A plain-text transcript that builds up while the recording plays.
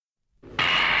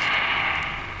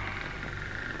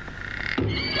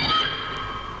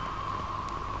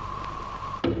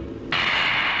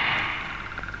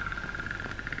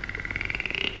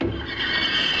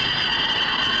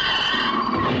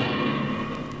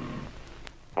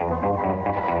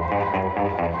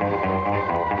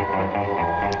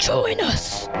Join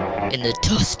us in the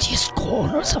dustiest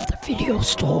corners of the video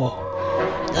store,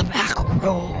 the back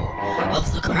row of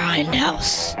the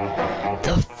grindhouse,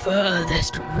 the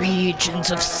furthest regions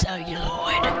of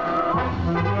celluloid.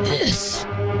 This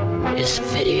is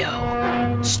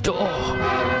Video Store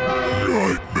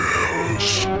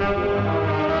Nightmares.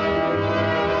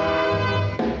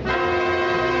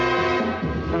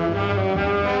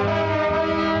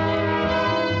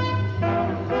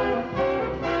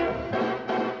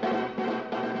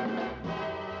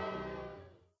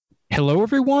 Hello,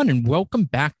 everyone, and welcome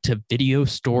back to Video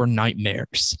Store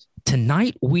Nightmares.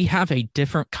 Tonight, we have a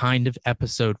different kind of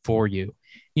episode for you.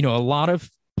 You know, a lot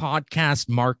of podcasts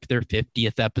mark their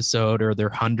 50th episode or their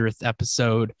 100th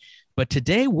episode, but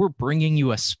today we're bringing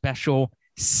you a special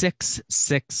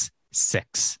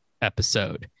 666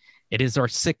 episode. It is our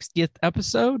 60th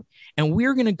episode, and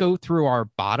we're going to go through our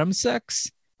bottom six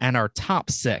and our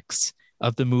top six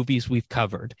of the movies we've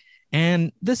covered.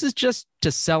 And this is just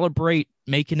to celebrate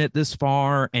making it this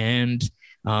far and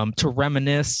to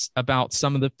reminisce about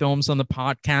some of the films on the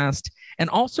podcast. And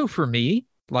also for me,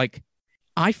 like,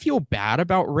 I feel bad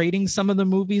about rating some of the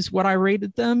movies what I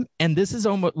rated them. And this is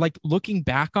almost like looking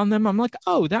back on them, I'm like,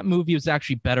 oh, that movie was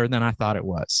actually better than I thought it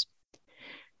was.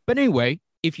 But anyway,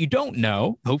 if you don't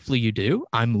know, hopefully you do.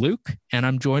 I'm Luke, and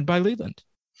I'm joined by Leland.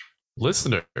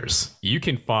 Listeners, you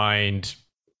can find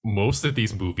most of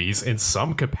these movies in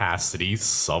some capacity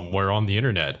somewhere on the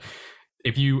internet.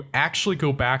 If you actually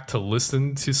go back to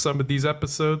listen to some of these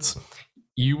episodes,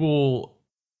 you will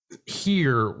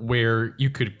hear where you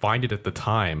could find it at the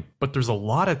time, but there's a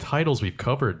lot of titles we've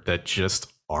covered that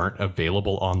just aren't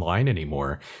available online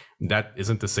anymore. That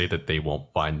isn't to say that they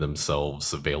won't find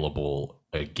themselves available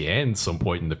again some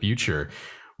point in the future,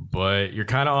 but you're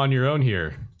kind of on your own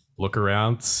here. Look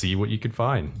around, see what you can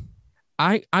find.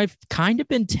 I've kind of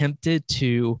been tempted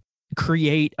to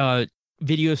create a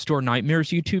Video Store Nightmares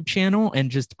YouTube channel and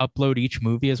just upload each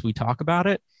movie as we talk about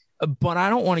it, but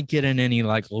I don't want to get in any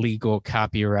like legal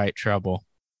copyright trouble.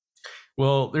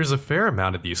 Well, there's a fair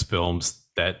amount of these films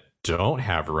that don't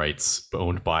have rights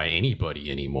owned by anybody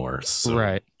anymore, so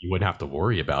right. You wouldn't have to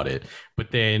worry about it.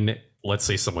 But then let's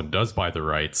say someone does buy the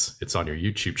rights, it's on your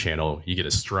YouTube channel, you get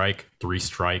a strike, 3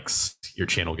 strikes, your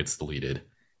channel gets deleted.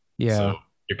 Yeah. So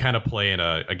you're kind of playing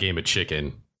a game of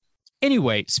chicken.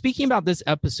 Anyway, speaking about this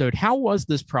episode, how was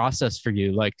this process for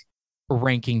you, like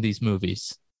ranking these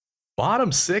movies?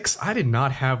 Bottom 6, I did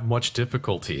not have much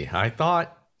difficulty. I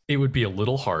thought it would be a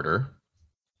little harder,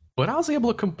 but I was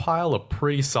able to compile a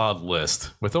pretty solid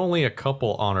list with only a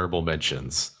couple honorable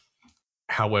mentions.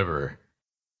 However,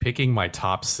 picking my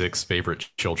top 6 favorite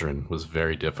children was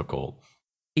very difficult.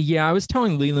 Yeah, I was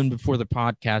telling Leland before the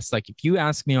podcast, like, if you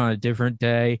ask me on a different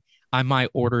day, I might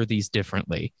order these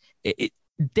differently.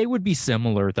 They would be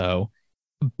similar, though.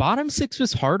 Bottom 6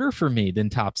 was harder for me than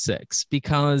top 6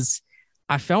 because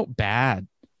I felt bad.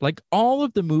 Like, all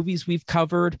of the movies we've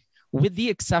covered, with the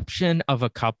exception of a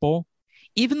couple,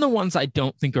 even the ones I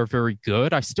don't think are very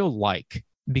good, I still like,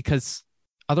 because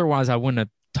otherwise I wouldn't have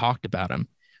talked about them,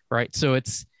 right? So it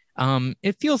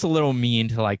feels a little mean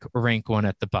to like rank one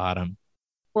at the bottom.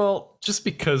 Well, just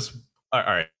because, all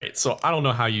right, so I don't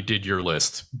know how you did your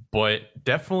list, but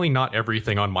definitely not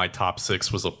everything on my top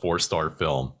 6 was a 4-star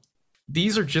film.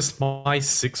 These are just my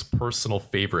 6 personal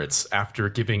favorites after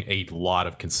giving a lot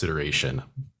of consideration.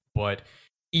 But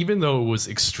even though it was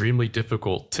extremely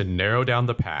difficult to narrow down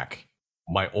the pack,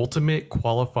 my ultimate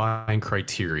qualifying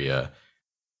criteria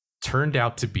turned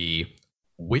out to be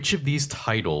which of these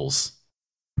titles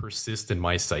persist in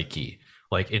my psyche,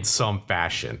 like in some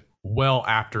fashion, well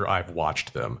after I've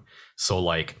watched them. So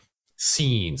like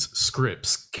scenes,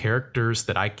 scripts, characters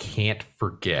that I can't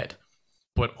forget,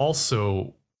 but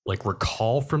also like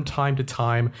recall from time to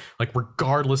time, like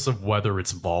regardless of whether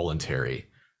it's voluntary.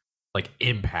 Like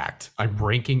impact. I'm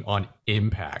ranking on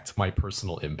impact, my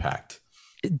personal impact.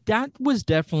 That was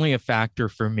definitely a factor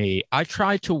for me. I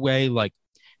tried to weigh like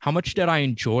how much did I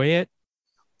enjoy it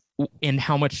and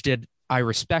how much did I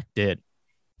respect it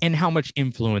and how much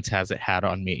influence has it had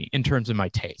on me in terms of my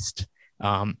taste.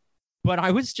 But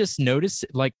I was just noticing,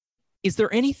 like, is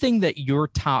there anything that your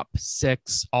top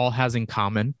 6 all has in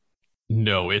common?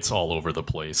 No, it's all over the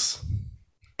place.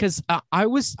 Because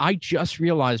I just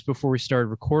realized before we started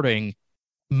recording,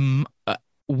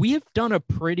 we have done a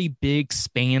pretty big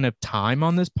span of time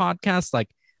on this podcast. Like,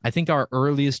 I think our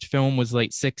earliest film was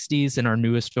late 60s and our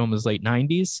newest film was late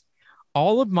 90s.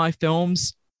 All of my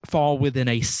films fall within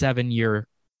a 7-year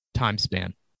time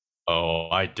span. Oh,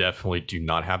 I definitely do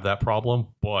not have that problem,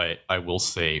 but I will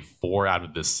say 4 out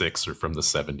of the 6 are from the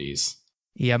 70s.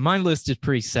 Yeah, my list is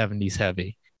pretty 70s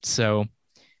heavy. So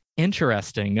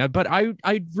Interesting. But I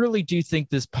really do think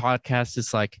this podcast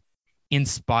is like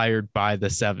inspired by the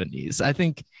 70s. I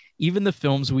think even the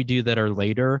films we do that are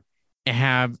later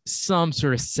have some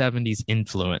sort of 70s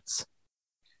influence.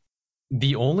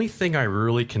 The only thing I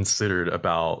really considered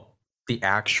about the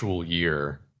actual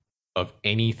year of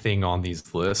anything on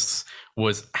these lists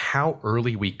was how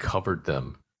early we covered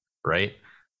them, right?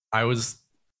 I was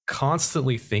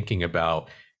constantly thinking about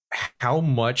how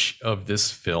much of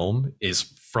this film is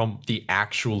from the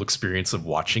actual experience of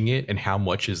watching it and how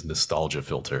much is nostalgia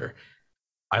filter.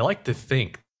 I like to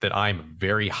think that I'm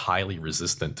very highly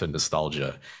resistant to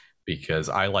nostalgia because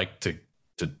I like to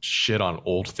shit on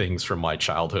old things from my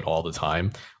childhood all the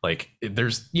time. Like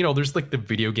there's like the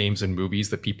video games and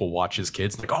movies that people watch as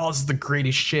kids, like, oh, this is the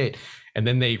greatest shit. And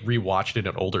then they rewatched it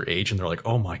at an older age and they're like,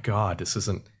 oh my God, this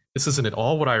isn't at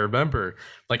all what I remember.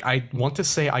 Like, I want to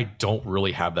say I don't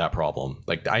really have that problem.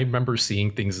 Like, I remember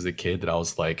seeing things as a kid that I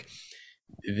was like,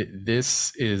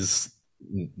 this is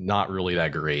not really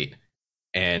that great.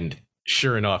 And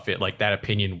sure enough, it like that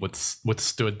opinion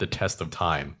withstood the test of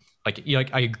time. Like, yeah,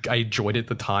 like I enjoyed it at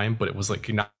the time, but it was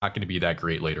like not going to be that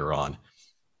great later on.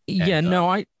 Yeah, And, no,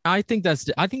 I think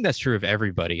that's true of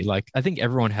everybody. Like, I think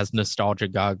everyone has nostalgia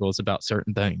goggles about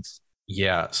certain things.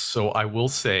 yeah, so I will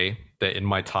say that in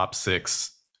my top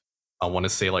 6, I want to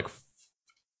say like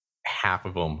half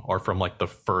of them are from like the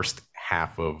first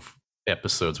half of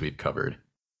episodes we've covered.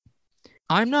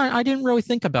 I didn't really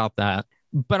think about that,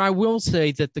 but I will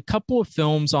say that the couple of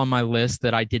films on my list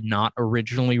that I did not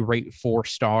originally rate 4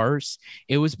 stars,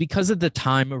 it was because of the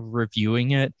time of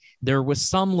reviewing it. There was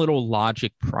some little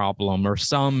logic problem or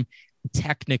some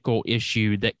technical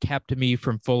issue that kept me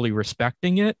from fully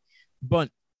respecting it. But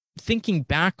thinking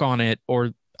back on it,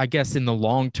 or I guess in the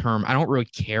long term, I don't really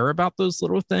care about those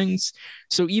little things.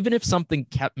 So even if something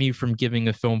kept me from giving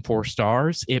a film 4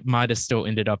 stars, it might have still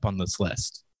ended up on this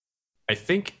list. I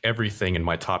think everything in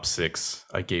my top 6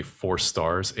 I gave 4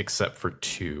 stars except for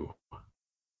 2.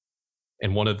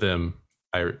 And one of them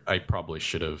I probably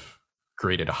should have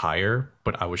graded higher,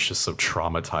 but I was just so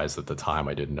traumatized at the time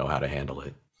I didn't know how to handle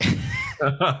it.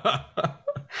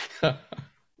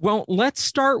 Well, let's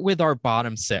start with our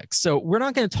bottom 6. So we're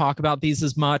not going to talk about these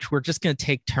as much. We're just going to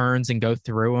take turns and go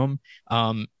through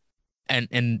them,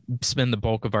 and spend the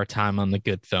bulk of our time on the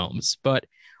good films. But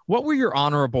what were your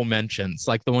honorable mentions,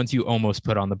 like the ones you almost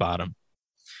put on the bottom?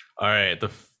 All right,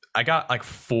 I got like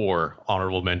 4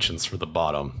 honorable mentions for the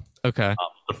bottom. Okay.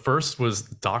 The first was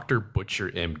Dr. Butcher,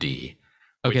 MD.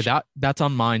 Okay, that's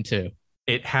on mine too.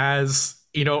 It has,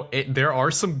 there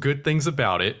are some good things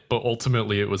about it, but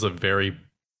ultimately it was a very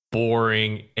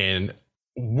boring and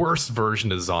worse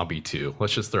version of Zombie 2.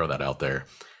 Let's just throw that out there.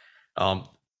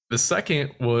 The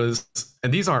second was,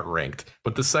 and these aren't ranked,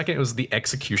 but the second was The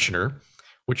Executioner,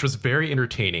 which was very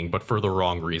entertaining, but for the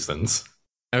wrong reasons.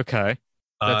 Okay,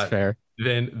 that's fair.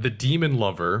 Then The Demon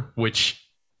Lover, which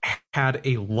had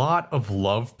a lot of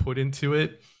love put into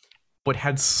it, but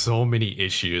had so many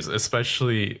issues,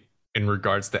 especially in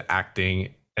regards to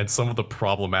acting and some of the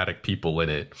problematic people in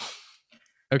it.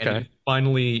 Okay. And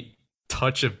finally,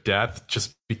 Touch of Death,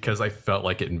 just because I felt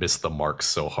like it missed the mark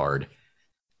so hard.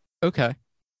 Okay.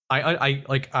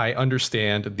 I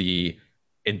understand the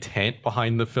intent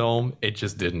behind the film. It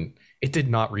just didn't. It did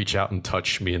not reach out and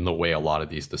touch me in the way a lot of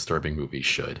these disturbing movies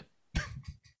should.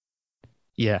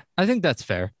 Yeah, I think that's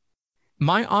fair.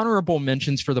 My honorable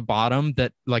mentions for the bottom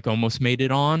that like almost made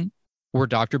it on were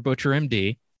Dr. Butcher,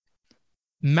 MD,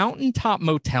 Mountaintop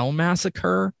Motel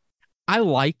Massacre. I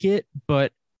like it,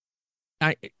 but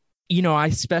I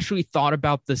especially thought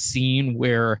about the scene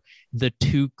where the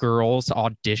 2 girls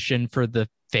audition for the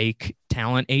fake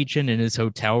talent agent in his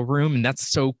hotel room, and that's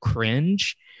so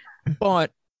cringe.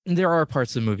 But there are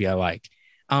parts of the movie I like.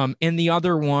 And the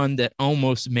other one that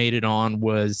almost made it on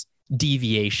was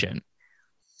Deviation,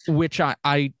 which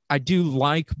I do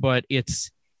like, but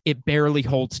it barely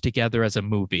holds together as a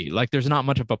movie. Like, there's not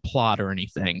much of a plot or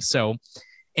anything. So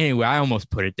anyway, I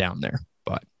almost put it down there.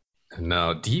 But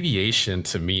no, Deviation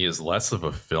to me is less of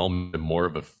a film and more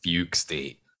of a fugue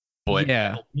state. But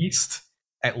yeah,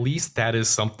 at least that is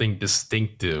something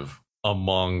distinctive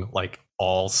among like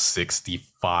all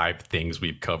 65 things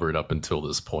we've covered up until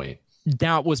this point.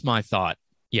 that was my thought.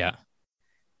 Yeah.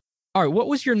 All right, what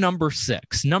was your number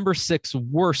 6? Number 6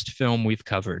 worst film we've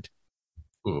covered.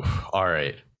 Ooh, all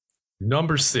right.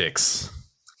 Number 6,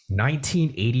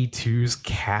 1982's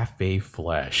Cafe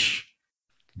Flesh.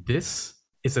 This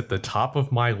is at the top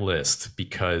of my list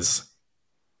because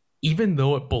even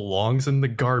though it belongs in the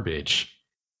garbage,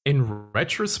 in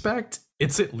retrospect,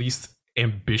 it's at least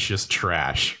ambitious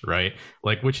trash, right?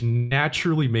 Like, which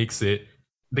naturally makes it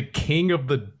the king of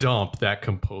the dump that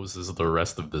composes the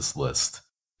rest of this list.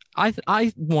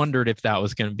 I wondered if that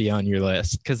was going to be on your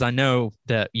list because I know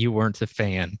that you weren't a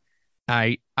fan.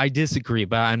 I disagree,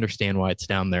 but I understand why it's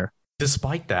down there.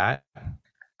 Despite that,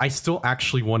 I still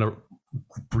actually want to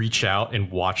reach out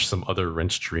and watch some other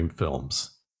Rent Stream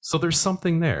films. So there's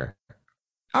something there.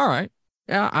 All right.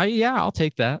 Yeah, I'll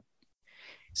take that.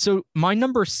 So my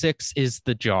number 6 is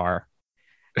The Jar,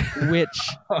 which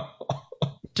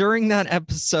during that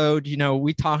episode,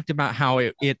 we talked about how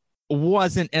it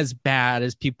wasn't as bad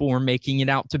as people were making it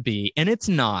out to be, and it's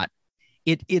not.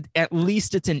 It at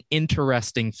least it's an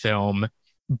interesting film,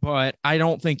 but I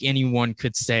don't think anyone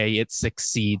could say it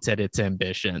succeeds at its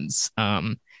ambitions.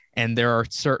 And there are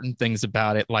certain things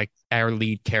about it, like our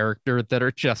lead character, that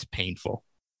are just painful.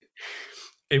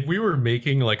 If we were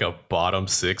making like a bottom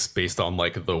 6 based on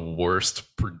like the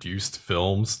worst produced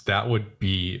films, that would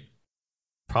be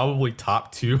probably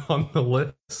top 2 on the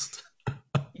list.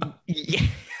 Yeah.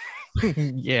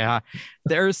 Yeah.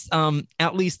 There's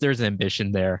at least there's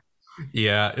ambition there.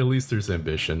 Yeah, at least there's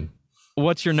ambition.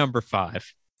 What's your number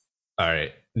 5? All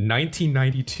right.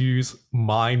 1992's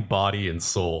Mind, Body, and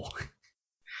Soul.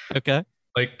 Okay.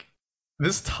 Like,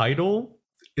 this title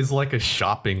is like a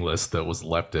shopping list that was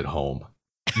left at home.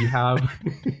 You have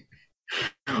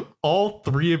all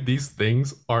 3 of these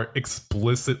things are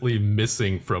explicitly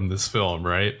missing from this film,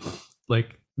 right?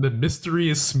 Like, the mystery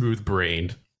is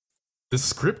smooth-brained. The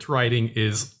script writing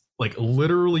is like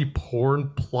literally porn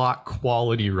plot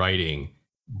quality writing,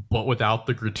 but without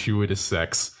the gratuitous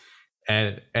sex.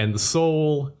 And the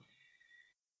soul,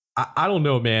 I don't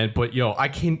know, man, but I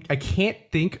can't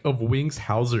think of Wings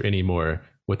Hauser anymore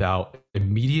without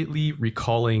immediately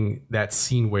recalling that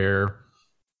scene where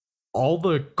all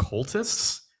the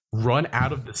cultists run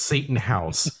out of the Satan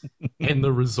house and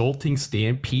the resulting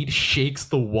stampede shakes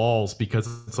the walls because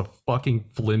it's a fucking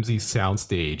flimsy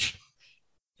soundstage.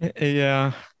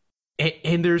 Yeah.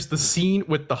 And there's the scene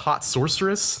with the hot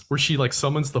sorceress where she like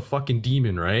summons the fucking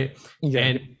demon, right? Yeah.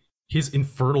 And his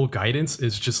infernal guidance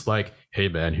is just like, hey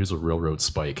man, here's a railroad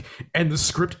spike. And the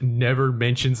script never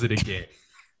mentions it again.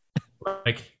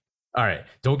 Like, all right,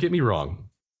 don't get me wrong.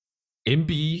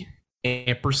 MB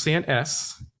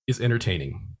 &S is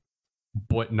entertaining,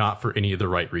 but not for any of the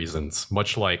right reasons,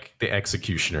 much like The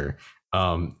Executioner.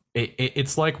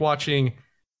 It's like watching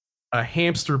a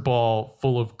hamster ball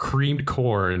full of creamed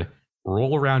corn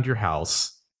roll around your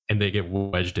house and they get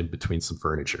wedged in between some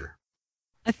furniture.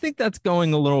 I think that's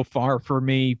going a little far for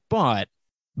me, but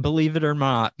believe it or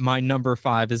not, my number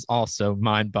 5 is also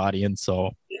Mind, Body, and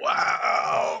Soul.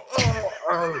 Wow.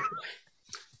 Oh.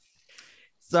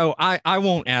 So I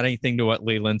won't add anything to what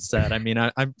Leland said. I mean,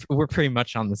 we're pretty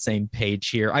much on the same page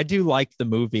here. I do like the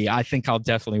movie. I think I'll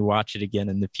definitely watch it again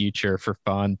in the future for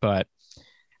fun, but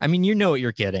I mean, you know what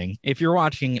you're getting. If you're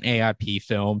watching an AIP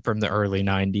film from the early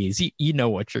 90s, you know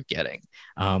what you're getting.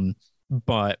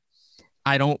 But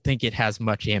I don't think it has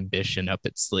much ambition up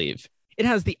its sleeve. It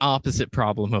has the opposite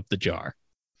problem of The Jar.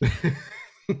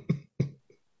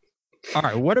 All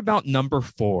right, what about number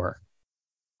 4?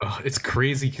 It's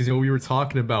crazy because we were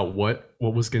talking about what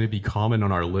was going to be common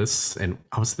on our lists, and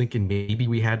I was thinking maybe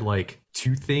we had like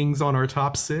 2 things on our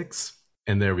top 6,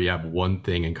 and there we have 1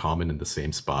 thing in common in the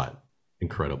same spot.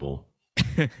 Incredible.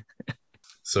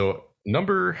 So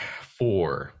number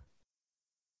 4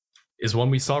 is one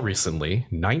we saw recently,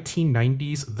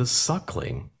 1990's The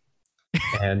Suckling.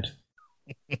 And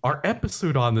our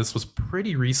episode on this was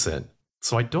pretty recent,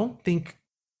 so I don't think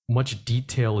much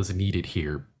detail is needed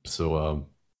here. So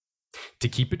to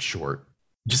keep it short,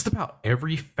 just about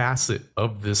every facet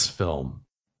of this film,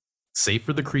 save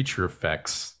for the creature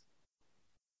effects,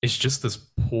 is just as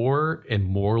poor and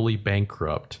morally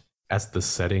bankrupt as the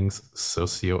setting's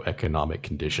socioeconomic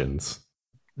conditions.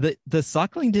 The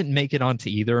Suckling didn't make it onto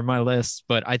either of my lists,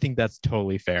 but I think that's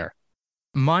totally fair.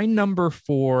 My number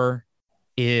 4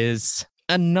 is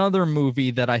another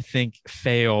movie that I think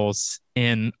fails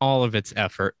in all of its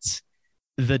efforts,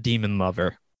 The Demon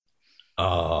Lover.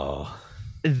 Oh.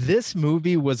 This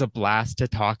movie was a blast to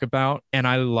talk about, and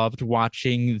I loved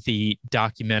watching the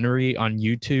documentary on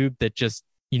YouTube that just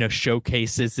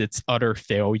showcases its utter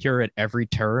failure at every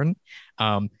turn.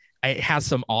 It has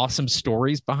some awesome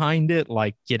stories behind it,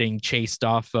 like getting chased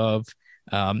off of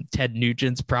Ted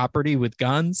Nugent's property with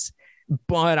guns.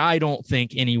 But I don't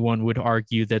think anyone would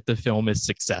argue that the film is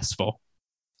successful.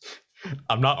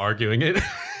 I'm not arguing it.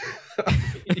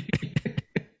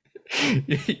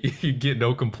 You get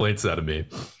no complaints out of me.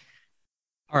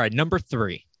 All right, number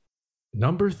 3.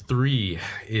 Number 3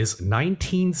 is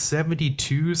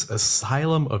 1972's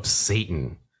Asylum of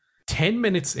Satan. 10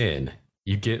 minutes in,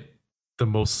 you get the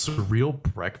most surreal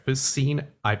breakfast scene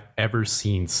I've ever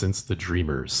seen since The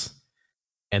Dreamers.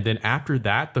 And then after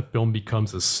that, the film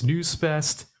becomes a snooze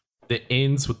fest that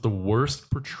ends with the worst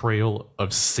portrayal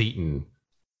of Satan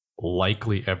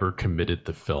likely ever committed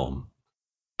to film.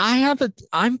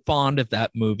 I'm fond of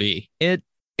that movie. It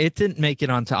didn't make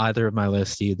it onto either of my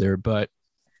lists either, but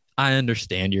I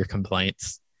understand your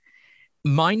complaints.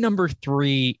 My number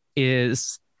 3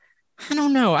 is, I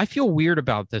don't know, I feel weird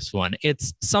about this one.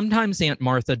 It's Sometimes Aunt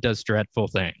Martha Does Dreadful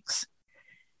Things,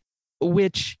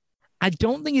 which I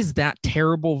don't think is that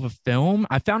terrible of a film.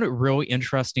 I found it really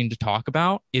interesting to talk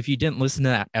about. If you didn't listen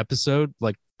to that episode,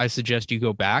 like, I suggest you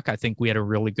go back. I think we had a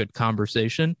really good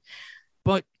conversation.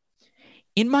 But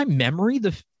in my memory,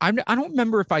 I don't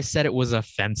remember if I said it was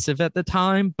offensive at the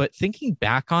time, but thinking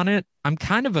back on it, I'm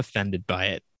kind of offended by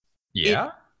it.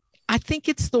 Yeah? I think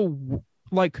it's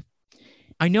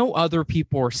I know other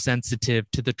people are sensitive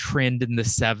to the trend in the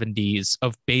 70s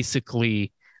of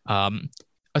basically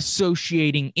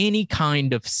associating any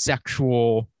kind of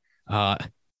sexual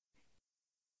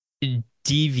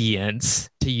deviance,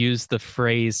 to use the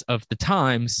phrase of the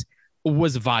times,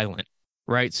 was violent,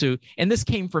 right? So, and this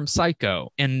came from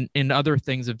Psycho and other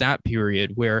things of that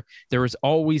period, where there was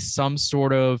always some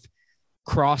sort of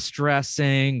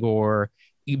cross-dressing or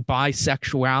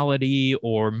bisexuality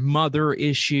or mother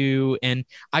issue, and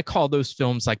I call those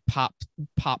films like pop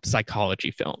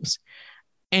psychology films.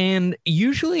 And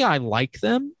usually I like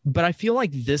them, but I feel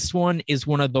like this one is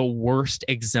one of the worst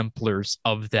exemplars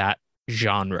of that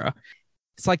genre.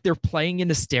 It's like they're playing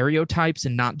into stereotypes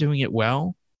and not doing it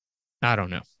well. I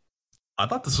don't know. I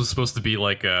thought this was supposed to be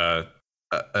like a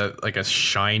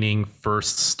shining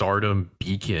first stardom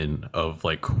beacon of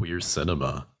like queer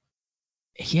cinema.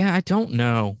 Yeah, I don't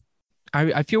know.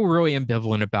 I feel really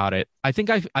ambivalent about it. I think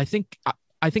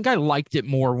I liked it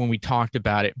more when we talked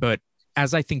about it, but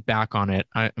as I think back on it,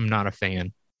 I'm not a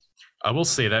fan. I will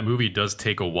say that movie does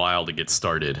take a while to get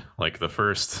started. Like the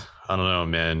first, I don't know,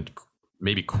 man,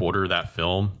 maybe quarter of that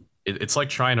film. It's like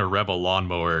trying to rev a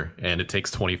lawnmower and it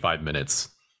takes 25 minutes.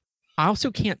 I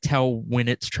also can't tell when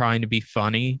it's trying to be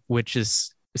funny, which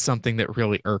is something that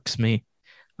really irks me.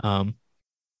 But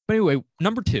anyway,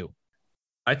 number 2.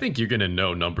 I think you're going to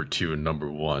know number 2 and number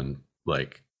 1.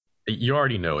 Like, you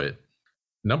already know it.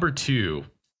 Number 2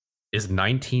 is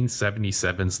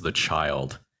 1977's The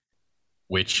Child,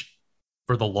 which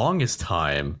for the longest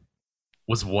time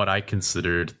was what I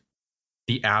considered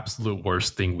the absolute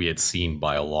worst thing we had seen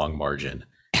by a long margin.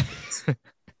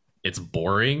 It's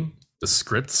boring. The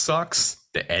script sucks.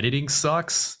 The editing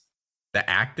sucks. The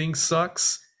acting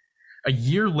sucks. A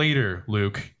year later,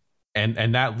 Luke,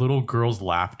 and that little girl's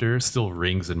laughter still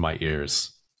rings in my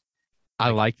ears. I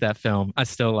like that film. I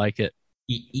still like it.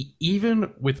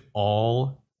 Even with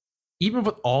all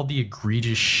the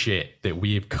egregious shit that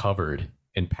we have covered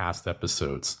in past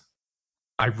episodes,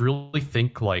 I really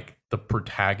think like the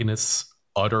protagonist's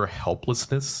utter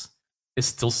helplessness is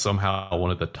still somehow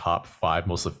one of the top 5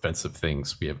 most offensive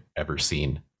things we have ever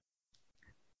seen.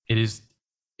 It is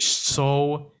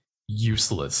so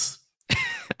useless.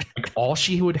 Like, all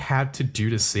she would have to do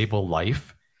to save a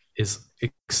life is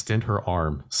extend her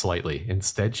arm slightly.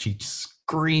 Instead, she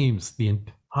screams the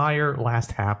entire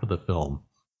last half of the film.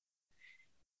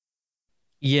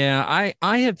 Yeah,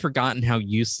 I had forgotten how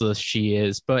useless she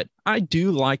is, but I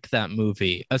do like that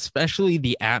movie, especially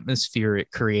the atmosphere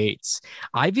it creates.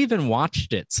 I've even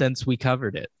watched it since we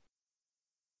covered it.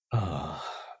 I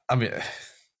mean,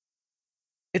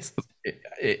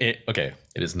 okay.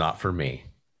 It is not for me.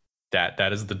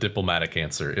 That is the diplomatic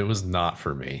answer. It was not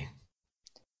for me.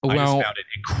 Well, I just found it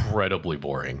incredibly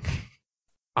boring.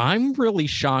 I'm really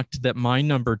shocked that my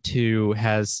number 2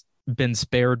 has been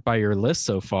spared by your list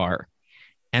so far.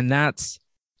 And that's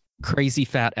Crazy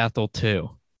Fat Ethel 2.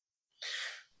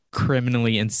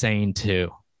 Criminally Insane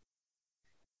 2.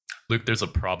 Luke, there's a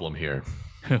problem here.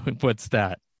 What's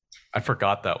that? I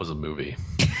forgot that was a movie.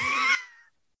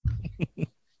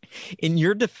 In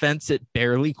your defense, it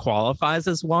barely qualifies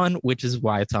as one, which is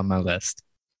why it's on my list.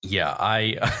 Yeah,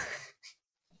 I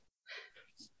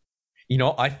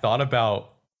thought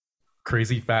about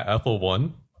Crazy Fat Ethel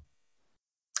 1.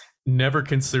 Never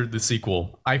considered the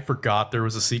sequel. I forgot there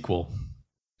was a sequel.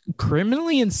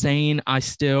 Criminally Insane, I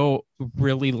still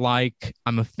really like.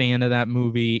 I'm a fan of that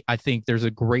movie. I think there's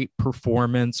a great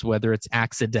performance, whether it's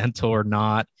accidental or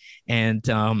not. And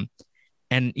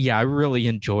yeah, I really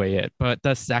enjoy it. But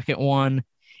the second one,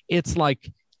 it's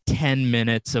like 10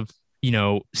 minutes of,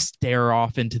 stare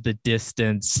off into the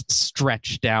distance,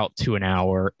 stretched out to an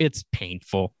hour. It's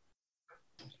painful.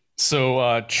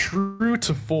 So true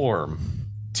to form,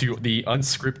 to the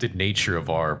unscripted nature of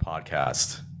our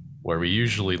podcast, where we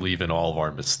usually leave in all of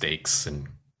our mistakes and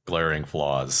glaring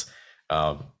flaws.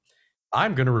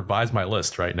 I'm going to revise my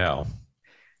list right now.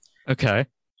 Okay.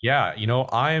 Yeah,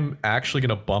 I'm actually going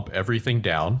to bump everything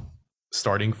down,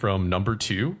 starting from number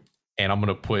 2, and I'm going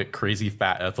to put Crazy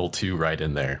Fat Ethel 2 right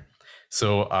in there.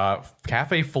 So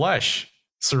Cafe Flesh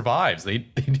survives. They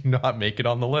do not make it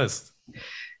on the list.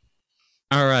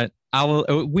 All right.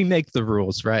 We make the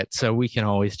rules, right? So we can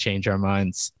always change our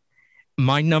minds.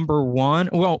 My number 1.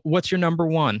 Well, what's your number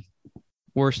 1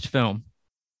 worst film?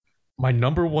 My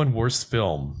number 1 worst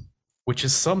film, which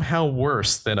is somehow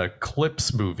worse than a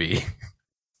Clips movie,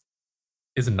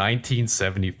 is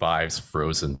 1975's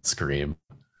Frozen Scream,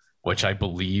 which I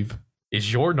believe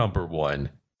is your number 1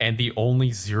 and the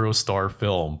only 0-star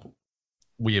film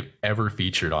we have ever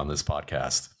featured on this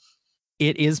podcast.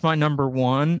 It is my number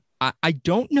 1. I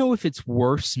don't know if it's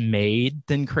worse made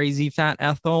than Crazy Fat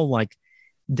Ethel. Like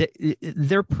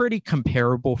they're pretty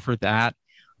comparable for that,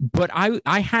 but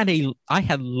I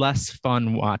had less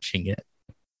fun watching it.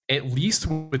 At least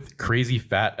with Crazy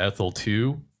Fat Ethel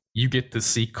 2, you get to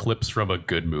see clips from a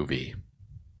good movie.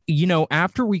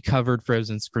 After we covered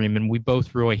Frozen Scream, and we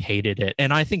both really hated it,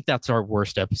 and I think that's our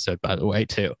worst episode, by the way,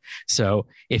 too. So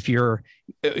if you're,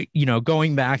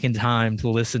 going back in time to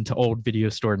listen to old Video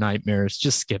Store Nightmares,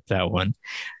 just skip that one.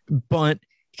 But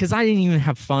because I didn't even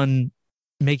have fun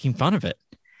making fun of it.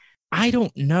 I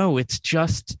don't know. It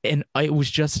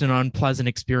was just an unpleasant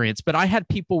experience. But I had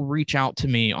people reach out to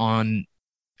me on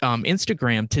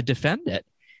Instagram to defend it,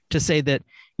 to say that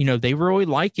they really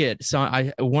like it.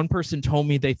 So one person told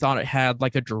me they thought it had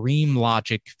like a Dream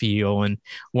Logic feel, and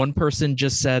one person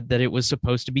just said that it was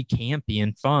supposed to be campy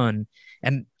and fun.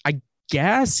 And I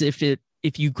guess if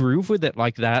you groove with it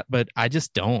like that, but I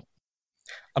just don't.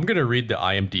 I'm gonna read the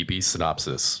IMDb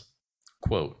synopsis.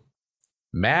 Quote: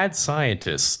 mad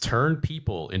scientists turn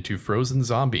people into frozen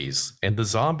zombies, and the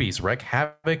zombies wreak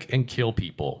havoc and kill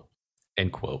people.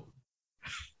 End quote.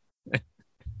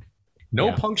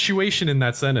 No punctuation in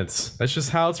that sentence. That's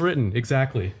just how it's written.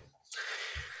 Exactly.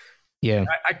 Yeah.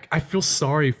 I feel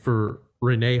sorry for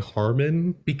Renee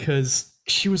Harmon because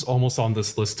she was almost on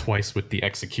this list twice with The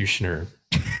Executioner.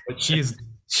 But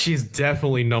she's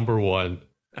definitely number 1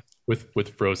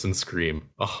 with Frozen Scream,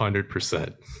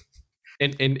 100%.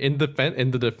 And in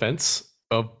the defense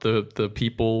of the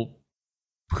people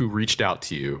who reached out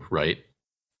to you, right?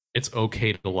 It's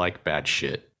okay to like bad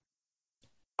shit.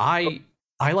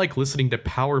 I like listening to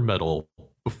power metal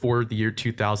before the year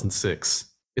 2006.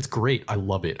 It's great. I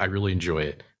love it. I really enjoy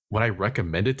it. Would I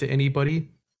recommend it to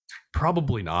anybody?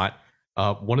 Probably not.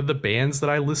 One of the bands that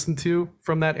I listen to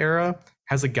from that era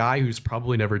has a guy who's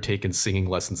probably never taken singing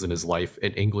lessons in his life,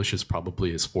 and English is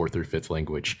probably his 4th or 5th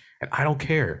language. And I don't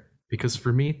care, because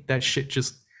for me, that shit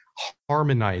just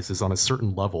harmonizes on a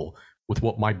certain level with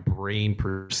what my brain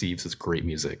perceives as great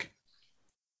music.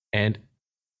 And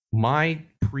my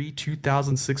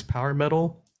pre-2006 power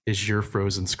metal is your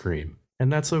Frozen Scream,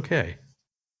 and that's okay.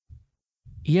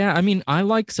 Yeah, I mean, I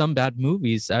like some bad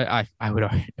movies. I would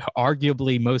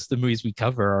arguably most of the movies we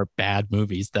cover are bad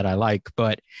movies that I like.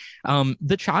 But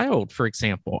The Child, for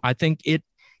example, I think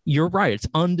you're right. It's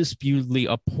undisputedly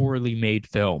a poorly made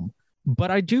film,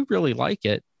 but I do really like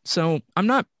it. So I'm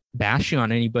not bashing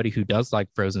on anybody who does like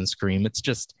Frozen Scream.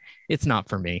 It's not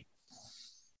for me.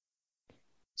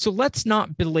 So let's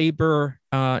not belabor,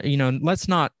 let's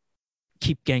not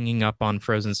keep ganging up on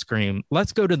Frozen Scream.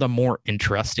 Let's go to the more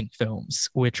interesting films,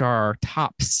 which are our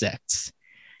top 6.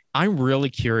 I'm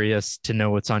really curious to know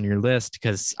what's on your list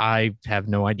because I have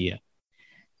no idea.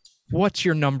 What's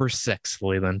your number 6,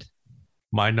 Leland?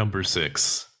 My number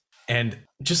 6. And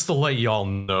just to let y'all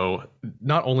know,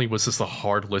 not only was this a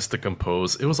hard list to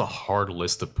compose, it was a hard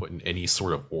list to put in any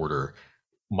sort of order.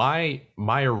 My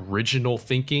original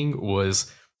thinking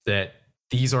was that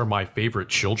these are my favorite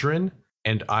children,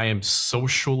 and I am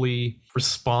socially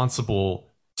responsible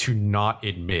to not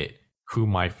admit who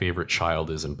my favorite child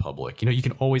is in public. You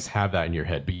can always have that in your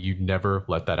head, but you never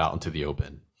let that out into the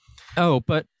open. Oh,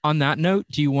 but on that note,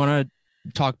 do you want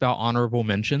to talk about honorable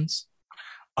mentions?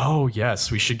 Oh,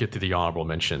 yes, we should get to the honorable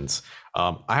mentions.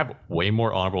 I have way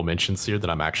more honorable mentions here than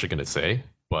I'm actually going to say,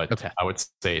 but okay. I would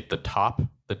say the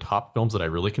top films that I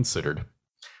really considered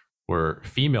were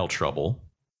Female Trouble,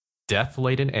 Death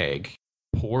Laid an Egg,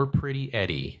 Poor Pretty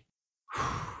Eddie,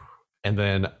 and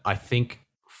then I think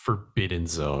Forbidden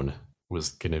Zone was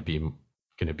gonna be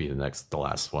the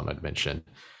last one I'd mention.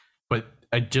 But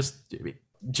I just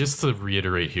to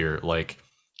reiterate here, like,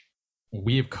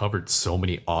 we have covered so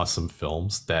many awesome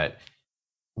films that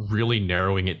really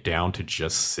narrowing it down to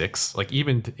just 6, like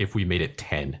even if we made it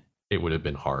 10, it would have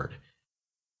been hard.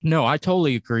 No, I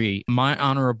totally agree. My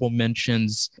honorable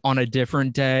mentions on a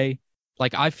different day,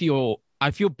 like I feel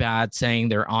bad saying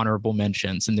they're honorable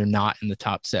mentions and they're not in the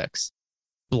top six.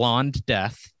 Blonde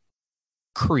Death,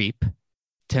 Creep,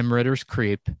 Tim Ritter's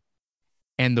Creep,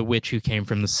 and The Witch Who Came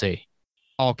from the Sea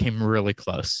all came really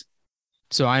close.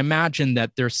 So I imagine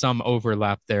that there's some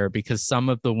overlap there because some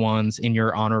of the ones in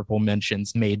your honorable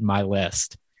mentions made my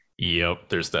list. Yep,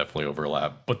 there's definitely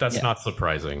overlap, but that's Yeah. not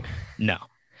surprising. No.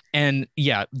 And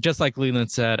yeah, just like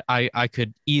Leland said, I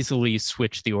could easily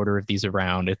switch the order of these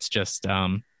around. It's just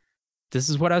this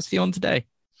is what I was feeling today.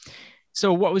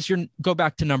 So what was your go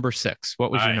back to number six? What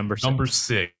was your number six? Number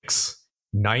six,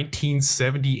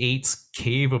 1978's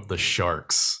Cave of the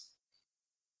Sharks.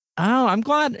 Oh, I'm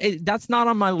glad that's not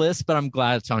on my list, but I'm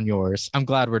glad it's on yours. I'm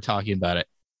glad we're talking about it.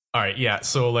 All right, yeah.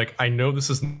 So, like, I know this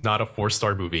is not a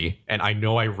 4-star movie, and I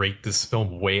know I rate this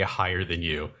film way higher than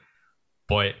you,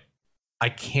 but I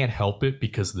can't help it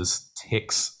because this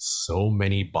ticks so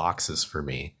many boxes for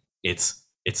me. It's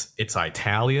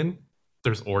Italian.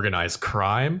 There's organized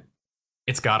crime.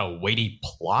 It's got a weighty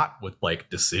plot with like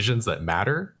decisions that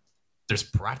matter. There's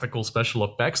practical special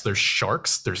effects. There's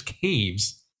sharks. There's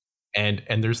caves, and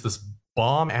there's this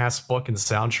bomb ass fucking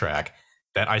soundtrack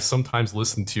that I sometimes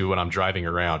listen to when I'm driving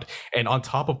around. And on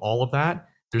top of all of that,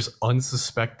 there's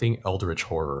unsuspecting eldritch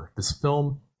horror. This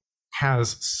film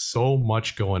has so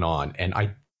much going on, and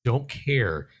I don't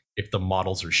care if the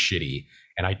models are shitty,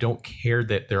 and I don't care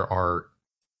that there are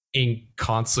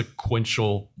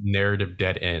inconsequential narrative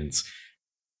dead ends.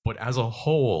 But as a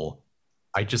whole,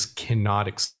 I just cannot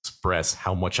express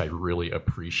how much I really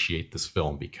appreciate this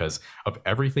film because of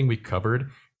everything we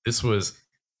covered. This was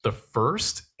the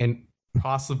first and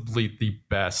possibly the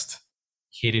best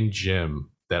hidden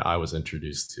gem that I was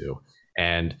introduced to.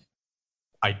 And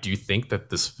I do think that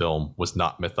this film was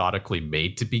not methodically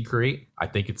made to be great. I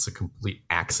think it's a complete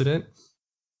accident,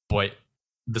 but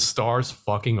the stars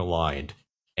fucking aligned.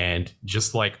 And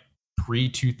just like pre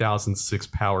 2006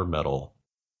 Power Metal,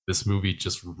 this movie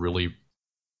just really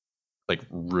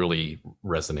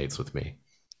resonates with me.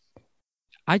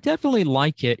 I definitely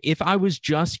like it. If I was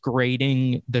just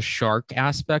grading the shark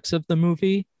aspects of the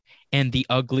movie and the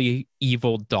ugly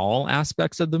evil doll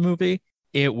aspects of the movie,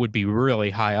 it would be really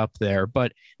high up there.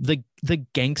 But the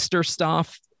gangster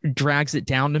stuff drags it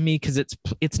down to me because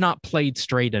it's not played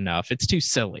straight enough. It's too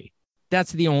silly.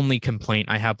 That's the only complaint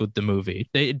I have with the movie.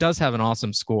 It does have an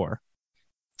awesome score.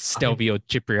 Stelvio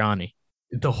Cipriani.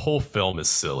 The whole film is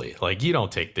silly. Like, you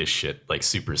don't take this shit like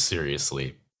super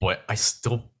seriously, but I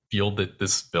still feel that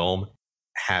this film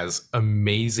has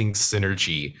amazing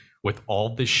synergy with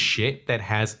all the shit that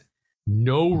has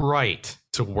no right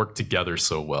to work together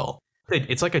so well.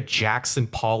 It's like a Jackson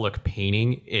Pollock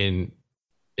painting in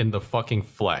the fucking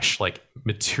flesh, like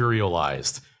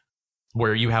materialized,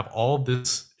 where you have all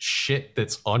this shit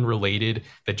that's unrelated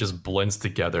that just blends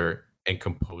together and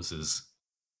composes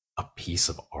a piece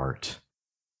of art.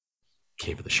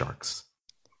 Cave of the Sharks.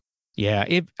 Yeah,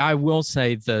 I will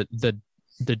say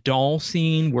the doll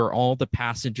scene where all the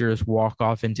passengers walk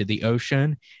off into the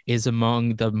ocean is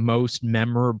among the most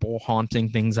memorable, haunting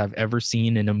things I've ever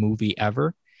seen in a movie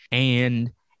ever.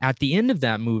 And at the end of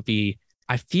that movie,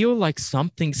 I feel like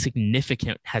something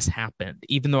significant has happened,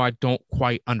 even though I don't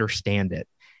quite understand it.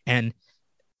 And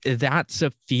that's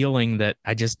a feeling that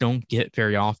I just don't get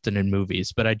very often in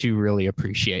movies, but I do really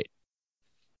appreciate.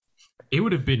 It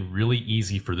would have been really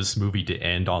easy for this movie to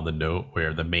end on the note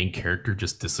where the main character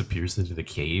just disappears into the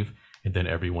cave and then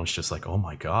everyone's just like, oh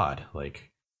my God, like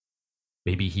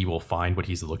maybe he will find what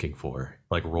he's looking for,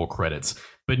 like roll credits.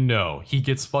 But no, he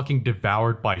gets fucking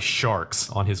devoured by sharks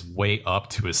on his way up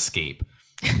to escape.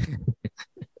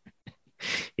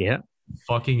 Yeah.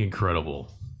 Fucking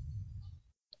incredible.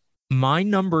 My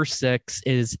number 6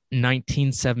 is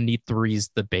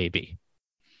 1973's The Baby.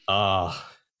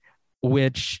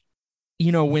 Which,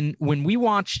 you know, when we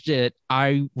watched it,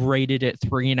 I rated it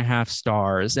 3.5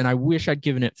 stars, and I wish I'd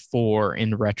given it 4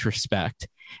 in retrospect,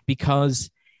 because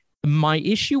my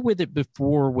issue with it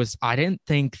before was I didn't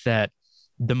think that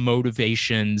the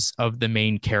motivations of the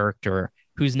main character,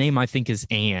 whose name I think is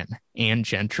Anne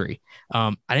Gentry,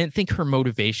 I didn't think her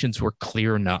motivations were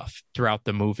clear enough throughout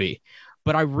the movie.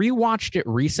 But I rewatched it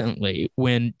recently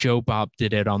when Joe Bob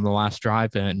did it on the last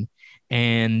drive-in,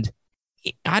 and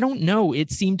I don't know,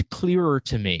 it seemed clearer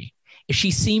to me.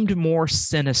 She seemed more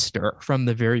sinister from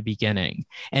the very beginning.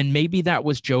 And maybe that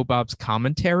was Joe Bob's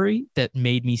commentary that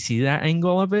made me see that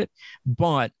angle of it.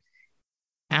 But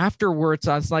afterwards,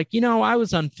 I was like, you know, I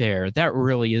was unfair. That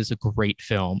really is a great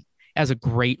film. Has a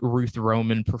great Ruth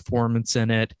Roman performance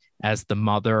in it as the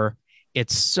mother.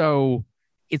 It's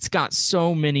got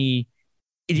so many.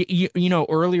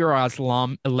 Earlier I was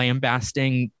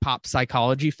lambasting pop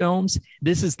psychology films.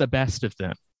 This is the best of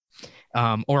them,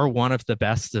 or one of the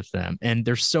best of them. And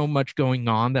there's so much going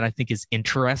on that I think is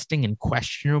interesting and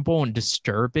questionable and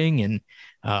disturbing and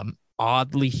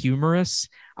oddly humorous.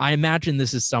 I imagine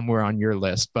this is somewhere on your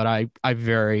list, but I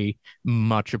very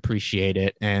much appreciate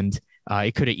it. And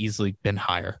it could have easily been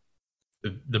higher.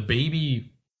 The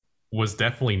baby was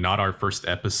definitely not our first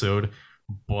episode,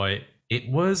 but it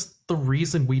was the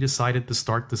reason we decided to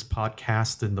start this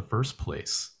podcast in the first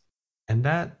place. And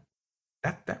that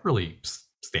really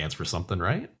stands for something,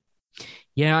 right?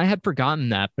 Yeah, I had forgotten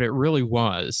that, but it really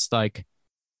was like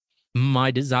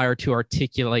my desire to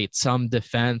articulate some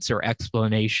defense or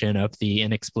explanation of the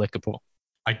inexplicable.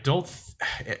 I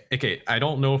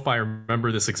don't know if I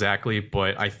remember this exactly,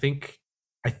 but I think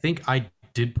I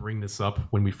did bring this up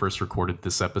when we first recorded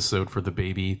this episode for the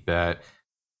baby, that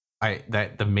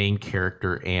the main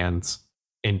character and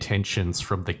intentions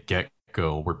from the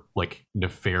get-go were like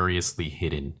nefariously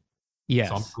hidden. Yes.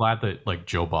 So I'm glad that like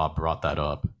Joe Bob brought that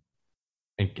up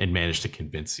and managed to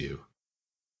convince you.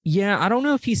 Yeah, I don't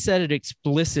know if he said it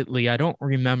explicitly. I don't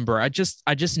remember. I just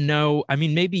know, I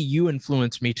mean, maybe you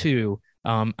influenced me too.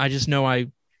 I just know I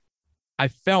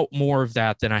felt more of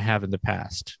that than I have in the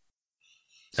past.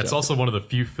 That's also one of the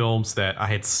few films that I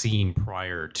had seen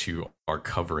prior to our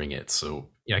covering it. So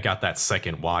yeah, I got that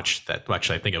second watch. That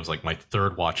actually, I think it was like my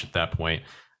third watch at that point,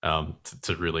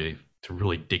 to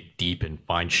really dig deep and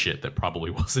find shit that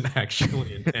probably wasn't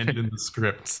actually intended in the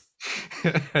script,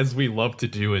 as we love to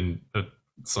do in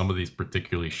some of these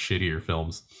particularly shittier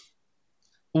films.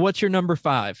 What's your number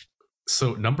 5?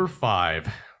 So number five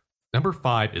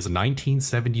is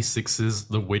 1976's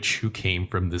The Witch Who Came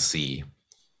from the Sea.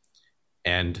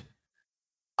 And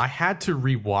I had to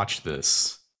rewatch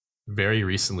this very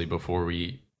recently before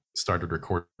we started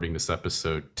recording this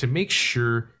episode to make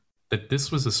sure that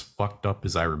this was as fucked up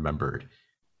as I remembered.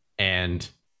 And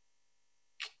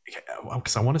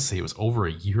because I want to say it was over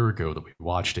a year ago that we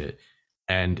watched it,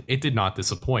 and it did not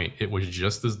disappoint. It was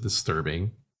just as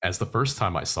disturbing as the first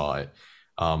time I saw it.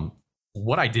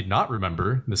 What I did not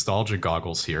remember, nostalgia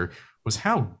goggles here, was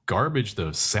how garbage the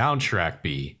soundtrack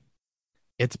be.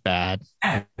 It's bad.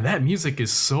 Man, that music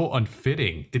is so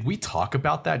unfitting. Did we talk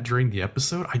about that during the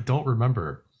episode? I don't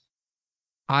remember.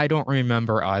 I don't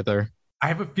remember either. I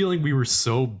have a feeling we were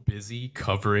so busy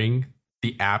covering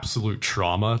the absolute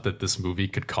trauma that this movie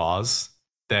could cause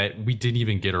that we didn't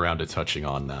even get around to touching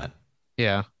on that.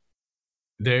 Yeah.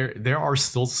 There are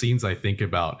still scenes I think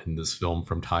about in this film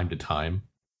from time to time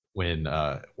when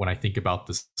I think about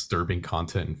this disturbing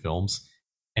content in films.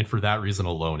 And for that reason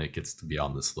alone, it gets to be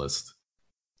on this list.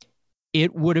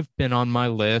 It would have been on my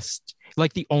list.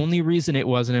 Like, the only reason it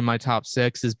wasn't in my top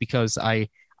 6 is because I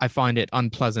find it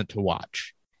unpleasant to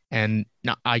watch. And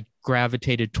I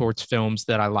gravitated towards films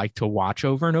that I like to watch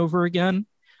over and over again.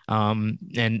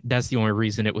 And that's the only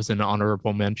reason it was an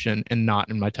honorable mention and not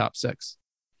in my top 6.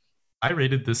 I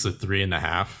rated this a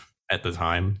 3.5 at the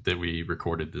time that we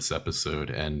recorded this episode.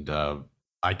 And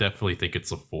I definitely think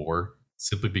it's a 4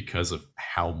 simply because of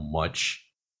how much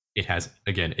it has,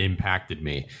 again, impacted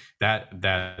me. That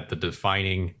the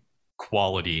defining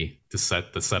quality to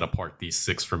set apart these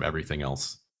 6 from everything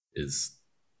else is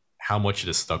how much it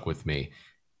has stuck with me.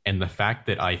 And the fact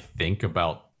that I think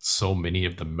about so many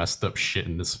of the messed up shit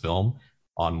in this film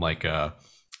on like a,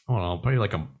 I don't know, probably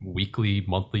like a weekly,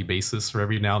 monthly basis, for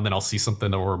every now and then I'll see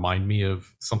something that will remind me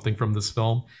of something from this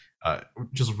film,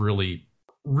 just really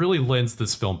lends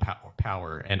this film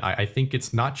power. And I think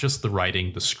it's not just the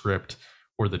writing, the script,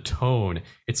 or the tone,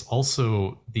 it's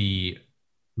also the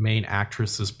main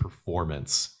actress's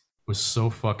performance was so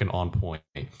fucking on point.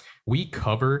 We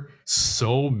cover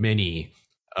so many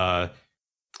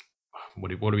what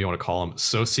do we want to call them,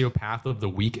 sociopath of the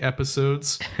week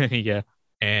episodes. Yeah.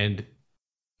 And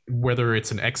whether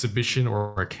it's an exhibition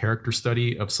or a character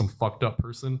study of some fucked up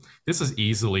person, this is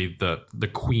easily the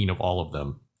queen of all of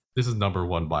them. This is number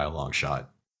 1 by a long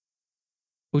shot.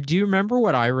 Well, do you remember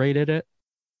what I rated it?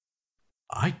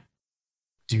 I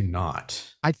do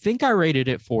not. I think I rated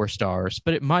it 4 stars,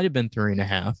 but it might have been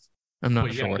 3.5. I'm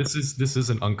not sure. This is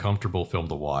an uncomfortable film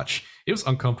to watch. It was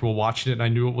uncomfortable watching it, and I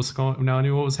knew what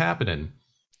was happening.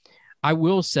 I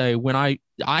will say, when I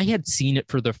had seen it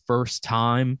for the first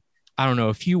time, I don't know,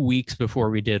 a few weeks before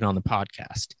we did it on the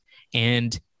podcast,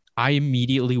 and I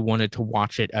immediately wanted to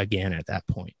watch it again at that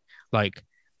point. Like,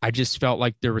 I just felt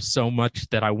like there was so much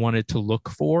that I wanted to look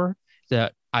for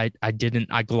that I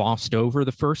glossed over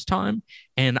the first time,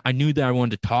 and I knew that I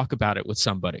wanted to talk about it with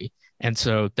somebody. And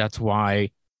so that's why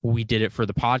we did it for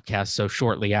the podcast so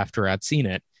shortly after I'd seen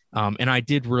it. And I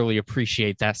did really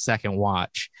appreciate that second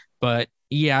watch. But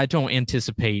yeah, I don't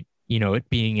anticipate, it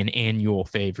being an annual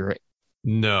favorite.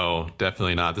 No,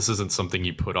 definitely not. This isn't something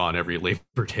you put on every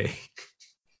Labor Day.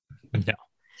 No.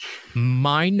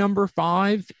 My number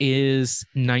 5 is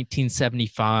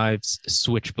 1975's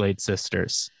Switchblade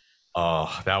Sisters.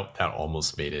 Oh, that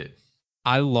almost made it.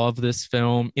 I love this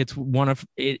film. It's one of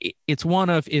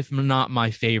if not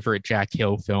my favorite Jack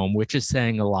Hill film, which is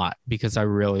saying a lot because I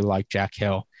really like Jack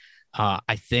Hill.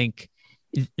 I think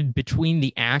between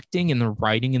the acting and the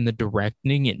writing and the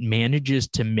directing, it manages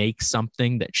to make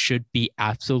something that should be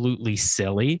absolutely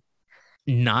silly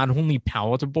not only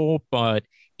palatable but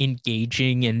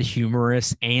engaging and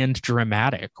humorous and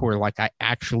dramatic, where like I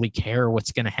actually care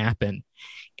what's going to happen.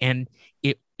 And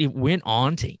it went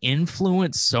on to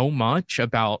influence so much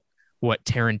about what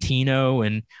Tarantino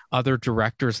and other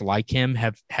directors like him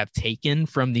have taken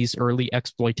from these early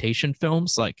exploitation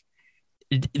films. Like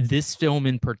this film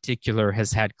in particular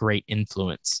has had great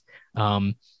influence.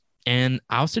 And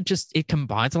I also just it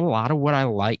combines a lot of what I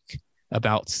like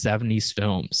about 70s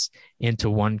films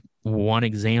into one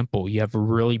example. You have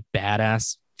really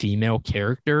badass female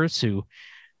characters who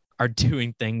are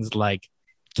doing things like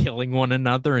killing one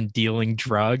another and dealing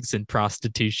drugs and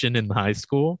prostitution in high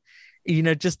school.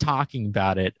 Just talking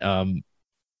about it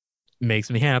makes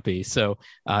me happy. So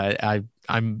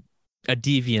I'm a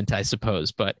deviant, I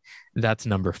suppose, but that's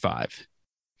number 5.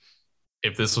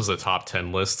 If this was a top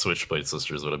 10 list, Switchblade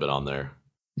Sisters would have been on there.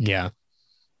 Yeah.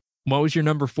 What was your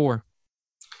number 4?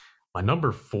 My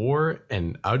number 4,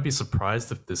 and I would be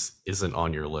surprised if this isn't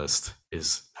on your list,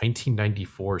 is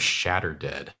 1994 Shatter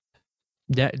Dead.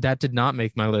 That did not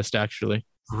make my list, actually.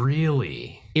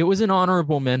 Really? It was an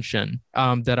honorable mention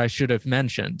that I should have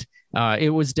mentioned.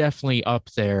 It was definitely up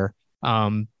there,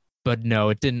 but no,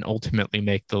 it didn't ultimately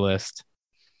make the list.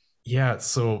 Yeah,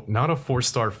 so not a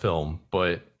 4-star film,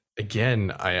 but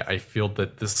again, I feel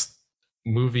that this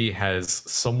movie has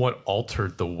somewhat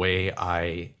altered the way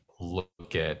I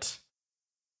look at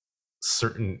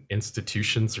certain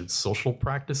institutions or social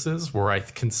practices, where I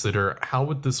consider how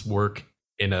would this work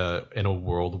in a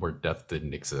world where death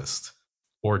didn't exist,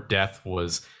 or death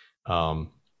was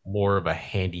more of a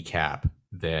handicap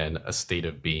than a state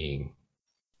of being.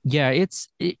 Yeah,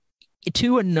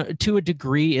 to a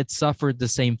degree, it suffered the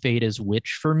same fate as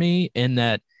Witch for me, in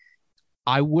that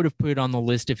I would have put it on the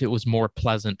list if it was more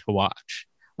pleasant to watch.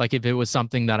 Like if it was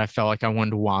something that I felt like I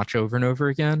wanted to watch over and over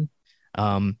again.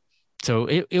 So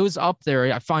it was up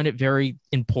there. I find it very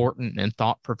important and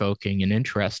thought-provoking and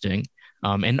interesting,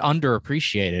 and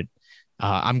underappreciated.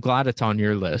 I'm glad it's on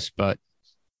your list, but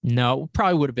no,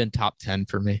 probably would have been top 10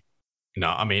 for me. No,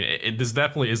 I mean, this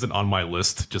definitely isn't on my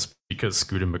list just because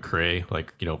Scooter McCrae,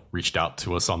 reached out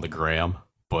to us on the gram.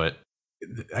 But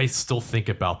I still think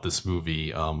about this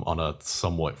movie on a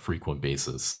somewhat frequent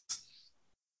basis.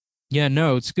 Yeah,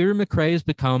 no, Scooter McCrae has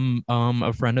become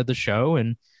a friend of the show,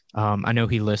 and I know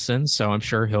he listens, so I'm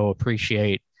sure he'll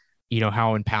appreciate,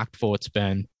 how impactful it's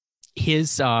been.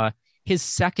 His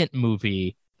second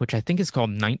movie, which I think is called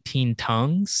 19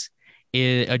 Tongues,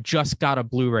 it just got a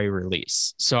Blu-ray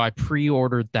release. So I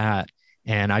pre-ordered that,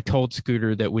 and I told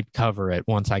Scooter that we'd cover it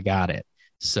once I got it.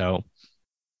 So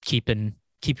keep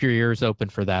your ears open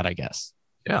for that, I guess.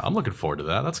 Yeah, I'm looking forward to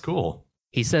that. That's cool.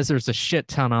 He says there's a shit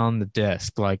ton on the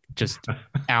disc, like just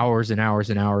hours and hours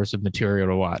and hours of material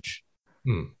to watch.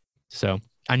 So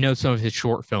I know some of his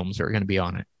short films are going to be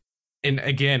on it. And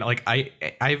again,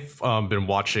 I've been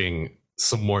watching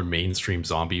some more mainstream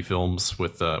zombie films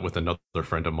with another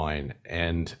friend of mine,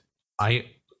 and I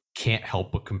can't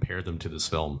help but compare them to this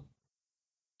film.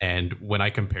 And when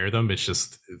I compare them, it's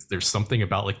just there's something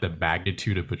about the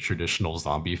magnitude of a traditional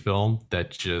zombie film that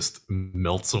just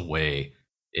melts away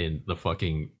in the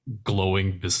fucking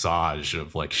glowing visage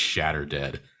of Shatter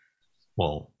Dead.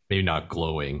 Well, maybe not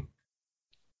glowing.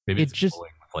 Maybe it's just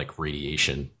glowing with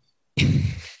radiation.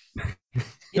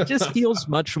 It just feels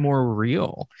much more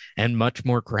real and much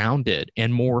more grounded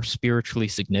and more spiritually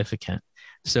significant.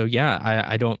 So yeah,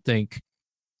 I don't think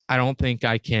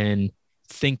I can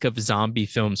think of zombie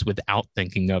films without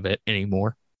thinking of it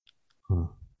anymore.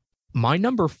 My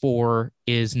number 4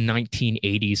 is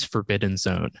 1980's Forbidden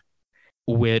Zone,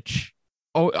 which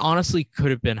honestly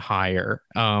could have been higher.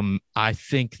 I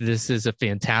think this is a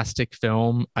fantastic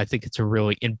film. I think it's a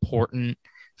really important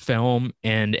film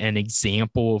and an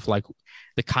example of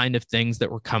the kind of things that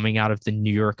were coming out of the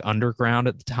New York underground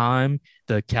at the time,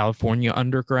 the California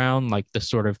underground, the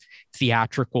sort of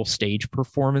theatrical stage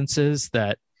performances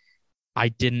that I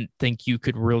didn't think you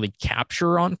could really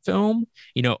capture on film.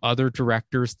 Other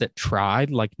directors that tried,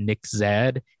 like Nick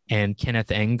Zed and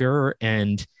Kenneth Anger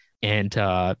and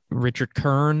and Richard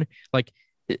Kern. Like,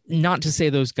 not to say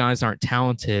those guys aren't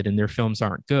talented and their films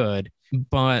aren't good,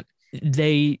 but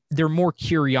they're more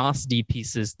curiosity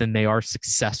pieces than they are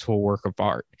successful work of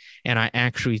art. And I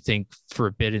actually think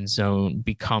Forbidden Zone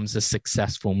becomes a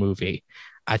successful movie.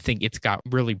 I think it's got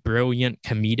really brilliant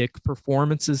comedic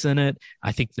performances in it.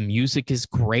 I think the music is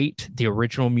great, the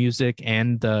original music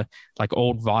and the like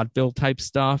old vaudeville type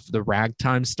stuff, the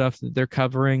ragtime stuff that they're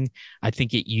covering. I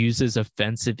think it uses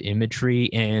offensive imagery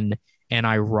in an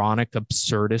ironic,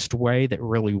 absurdist way that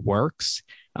really works.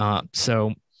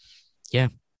 So, yeah,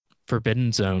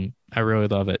 Forbidden Zone. I really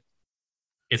love it.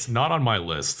 It's not on my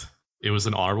list. It was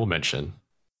an honorable mention.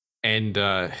 And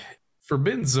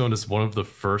Forbidden Zone is one of the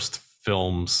first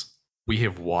films we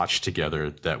have watched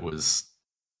together that was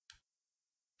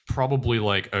probably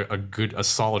like a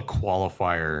solid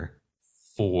qualifier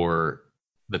for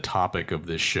the topic of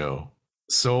this show.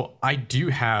 So I do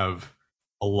have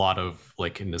a lot of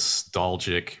like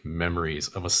nostalgic memories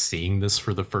of us seeing this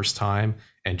for the first time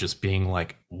and just being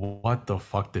like, what the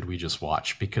fuck did we just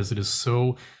watch? Because it is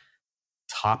so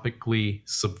topically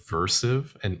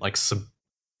subversive and like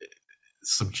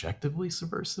subjectively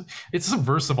subversive. It's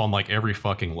subversive on like every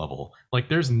fucking level. Like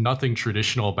there's nothing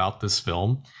traditional about this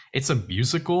film. It's a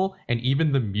musical, and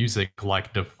even the music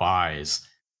like defies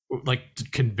like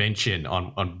convention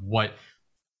on what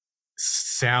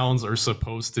sounds are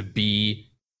supposed to be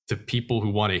to people who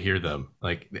want to hear them.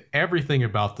 Like everything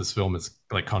about this film is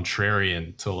like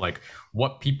contrarian to like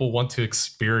what people want to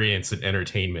experience in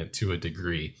entertainment to a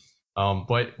degree.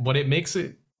 But it makes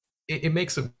it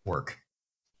makes it work.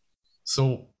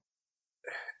 So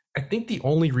I think the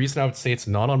only reason I would say it's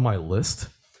not on my list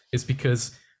is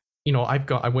because, you know,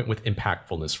 I went with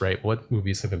impactfulness, right? What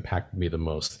movies have impacted me the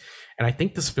most? And I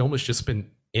think this film has just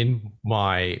been in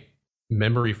my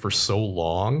memory for so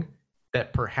long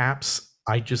that perhaps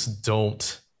I just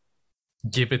don't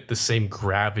give it the same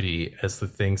gravity as the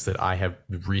things that I have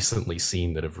recently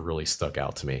seen that have really stuck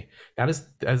out to me. That is,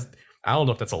 as I don't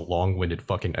know if that's a long-winded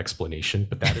fucking explanation,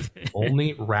 but that is the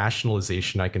only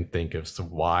rationalization I can think of as to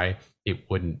why it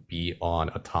wouldn't be on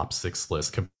a top 6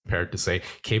 list compared to, say,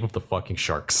 Cave of the fucking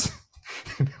Sharks.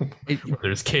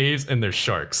 There's caves and there's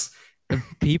sharks.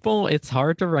 People, it's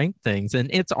hard to rank things,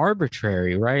 and it's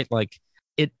arbitrary, right? Like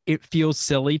it feels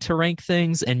silly to rank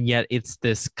things, and yet it's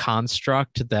this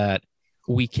construct that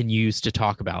we can use to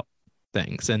talk about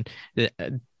things, and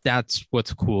that's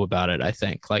what's cool about it. I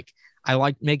think, like, I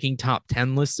like making top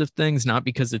 10 lists of things, not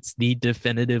because it's the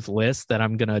definitive list that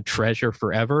I'm going to treasure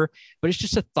forever, but it's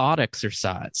just a thought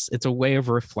exercise. It's a way of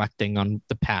reflecting on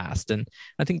the past. And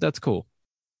I think that's cool.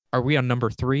 Are we on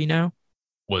number 3 now?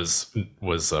 Was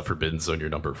Forbidden Zone your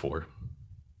number 4?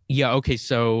 Yeah. Okay.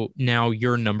 So now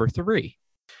you're number 3.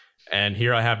 And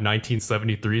here I have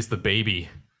 1973's The Baby.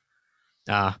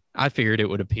 I figured it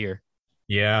would appear.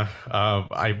 Yeah.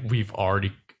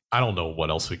 I don't know what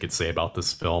else we could say about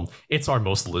this film. It's our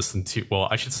most listened to. Well,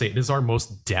 I should say it is our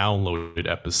most downloaded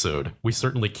episode. We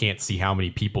certainly can't see how many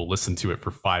people listened to it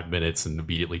for 5 minutes and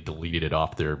immediately deleted it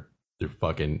off their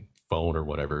fucking phone or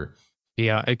whatever.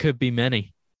 Yeah, it could be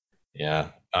many. Yeah.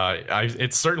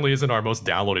 It certainly isn't our most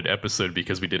downloaded episode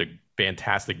because we did a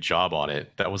fantastic job on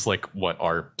it. That was like, what,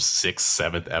 our 6th,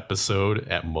 7th episode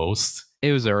at most?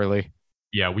 It was early.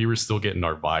 Yeah, we were still getting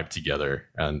our vibe together.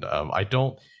 And I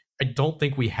don't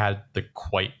think we had the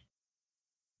quite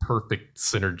perfect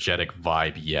synergetic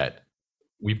vibe yet.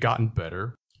 We've gotten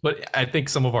better, but I think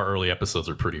some of our early episodes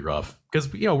are pretty rough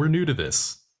because, you know, we're new to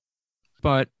this.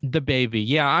 But The Baby,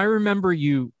 yeah, I remember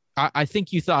you. I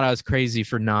think you thought I was crazy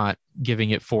for not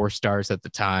giving it 4 stars at the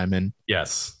time, and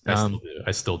yes,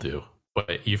 I still do.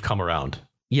 But you've come around.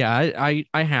 Yeah,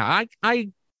 I have.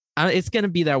 It's gonna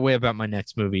be that way about my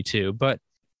next movie too. But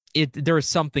there is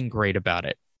something great about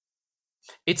it.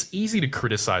 It's easy to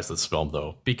criticize this film,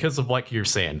 though, because of, like you're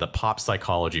saying, the pop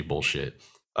psychology bullshit.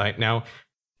 Now,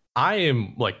 I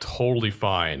am like totally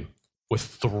fine with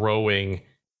throwing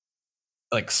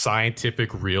like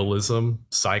scientific realism,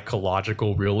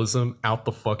 psychological realism out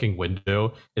the fucking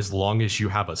window as long as you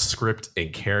have a script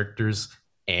and characters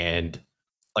and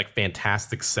like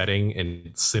fantastic setting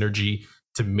and synergy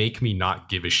to make me not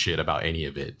give a shit about any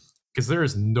of it. Because there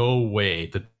is no way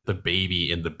that the baby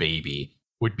in The Baby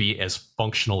would be as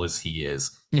functional as he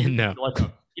is. No.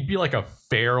 He'd be like a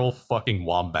feral fucking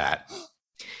wombat.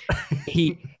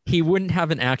 He wouldn't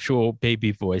have an actual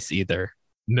baby voice either.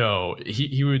 No,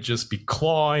 he would just be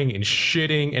clawing and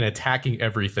shitting and attacking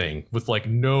everything with like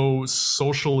no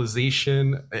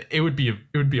socialization. It would be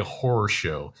a horror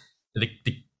show.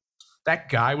 That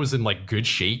guy was in like good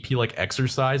shape. He like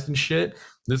exercised and shit.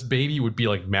 This baby would be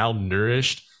like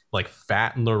malnourished like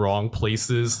fat in the wrong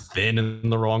places, thin in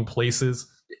the wrong places.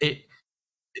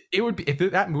 It would be, if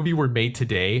that movie were made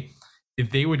today, if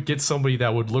they would get somebody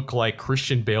that would look like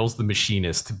Christian Bale's The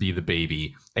Machinist to be the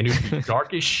baby, and it would be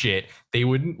dark as shit. They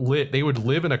would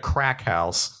live in a crack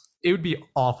house. It would be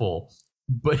awful.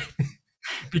 But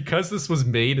because this was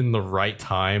made in the right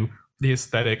time, the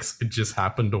aesthetics just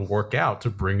happened to work out to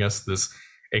bring us this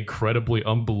incredibly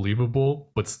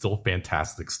unbelievable but still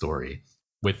fantastic story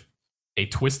with a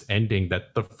twist ending that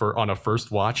on a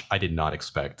first watch I did not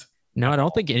expect. No, I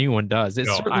don't think anyone does. It's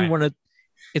certainly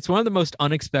it's one of the most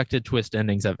unexpected twist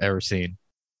endings I've ever seen.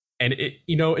 And it,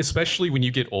 especially when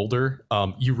you get older,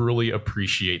 you really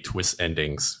appreciate twist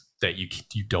endings that you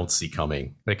don't see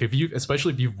coming. Like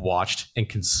especially if you've watched and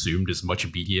consumed as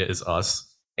much media as us,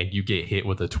 and you get hit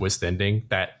with a twist ending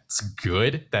that's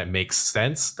good, that makes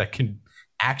sense, that can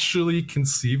actually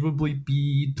conceivably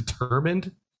be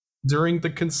determined during the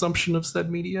consumption of said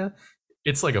media,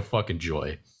 it's like a fucking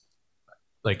joy.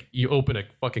 Like you open a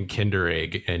fucking Kinder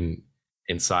egg and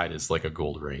inside is like a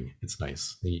gold ring. It's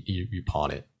nice. You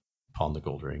pawn the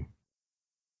gold ring.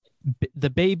 The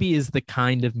Baby is the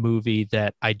kind of movie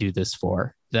that I do this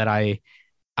for. That I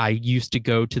used to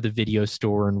go to the video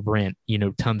store and rent,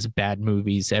 tons of bad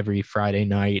movies every Friday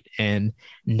night, and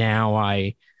now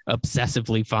I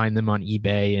obsessively find them on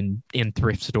eBay and in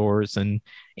thrift stores and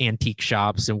antique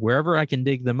shops and wherever I can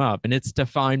dig them up. And it's to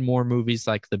find more movies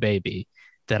like The Baby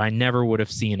that I never would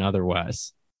have seen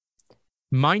otherwise.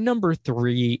 My number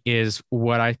 3 is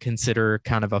what I consider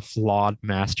kind of a flawed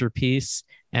masterpiece,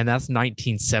 and that's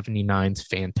 1979's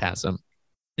Phantasm.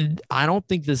 I don't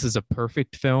think this is a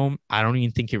perfect film. I don't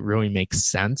even think it really makes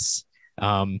sense.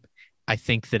 I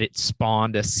think that it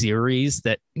spawned a series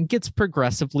that gets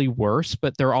progressively worse,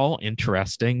 but they're all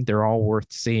interesting. They're all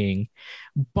worth seeing.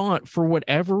 But for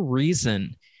whatever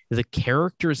reason, the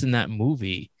characters in that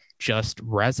movie just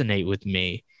resonate with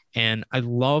me. And I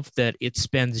love that it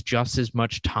spends just as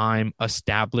much time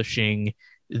establishing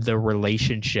the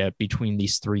relationship between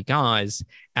these three guys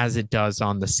as it does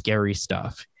on the scary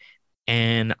stuff.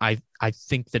 And I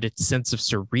think that its sense of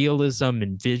surrealism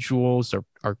and visuals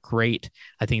are great.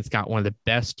 I think it's got one of the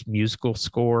best musical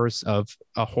scores of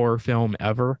a horror film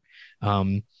ever.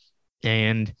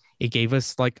 And it gave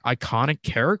us like iconic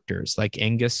characters like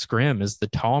Angus Scrimm as the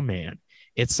tall man.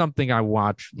 It's something I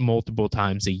watch multiple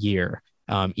times a year.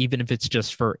 Even if it's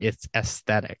just for its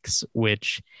aesthetics,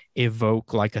 which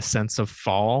evoke like a sense of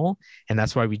fall. And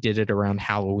that's why we did it around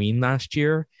Halloween last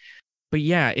year. But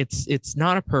yeah, it's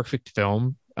not a perfect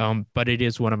film, but it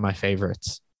is one of my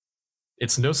favorites.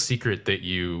 It's no secret that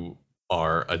you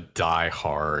are a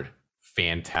diehard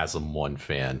Phantasm 1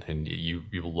 fan, and you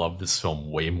love this film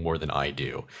way more than I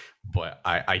do. But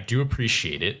I do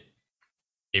appreciate it.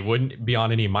 It wouldn't be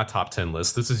on any of my top 10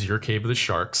 lists. This is your Cave of the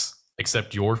Sharks.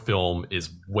 Except your film is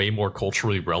way more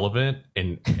culturally relevant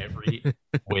in every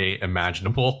way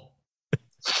imaginable.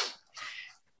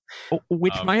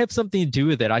 Which might have something to do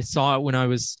with it. I saw it when I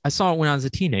was a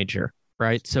teenager,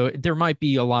 right? So there might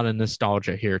be a lot of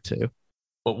nostalgia here too.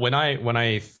 But when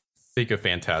I think of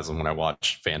Phantasm, when I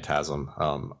watch Phantasm,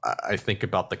 I think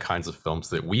about the kinds of films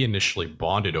that we initially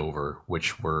bonded over,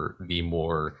 which were the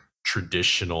more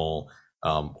traditional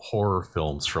horror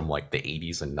films from like the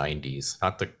 80s and 90s.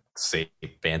 Not to say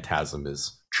Phantasm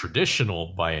is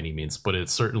traditional by any means, but it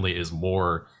certainly is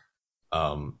more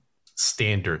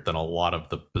standard than a lot of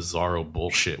the bizarro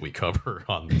bullshit we cover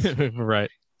on this. Right.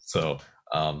 So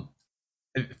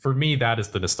for me, that is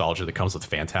the nostalgia that comes with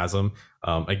Phantasm.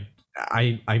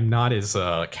 I'm not as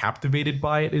captivated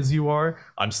by it as you are.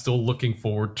 I'm still looking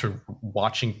forward to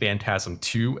watching Phantasm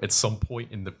 2 at some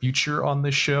point in the future on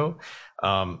this show.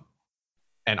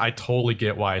 And I totally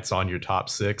get why it's on your top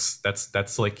 6.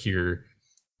 That's like your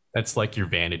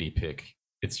vanity pick.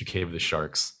 It's your Cave of the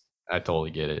Sharks. I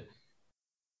totally get it.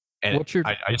 And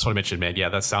I just want to mention, man, yeah,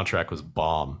 that soundtrack was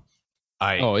bomb.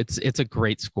 It's a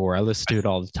great score. I listen to it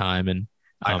all the time, and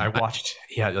I watched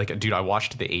I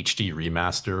watched the HD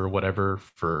remaster or whatever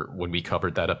for when we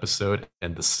covered that episode,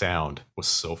 and the sound was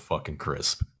so fucking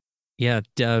crisp. Yeah,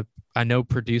 I know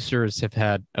producers have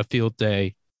had a field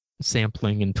day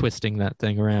sampling and twisting that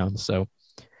thing around, so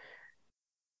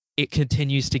it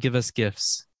continues to give us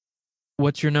gifts.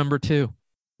 What's your number 2?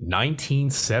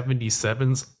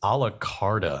 1977's A La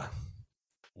Carta.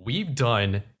 We've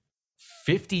done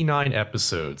 59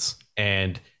 episodes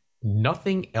and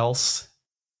nothing else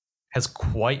has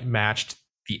quite matched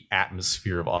the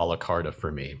atmosphere of A La Carta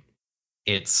for me.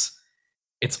 It's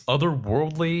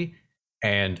otherworldly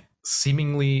and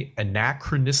seemingly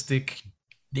anachronistic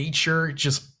nature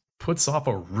just puts off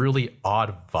a really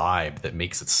odd vibe that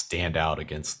makes it stand out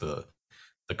against the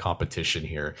the competition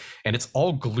here, and it's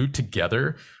all glued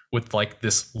together with like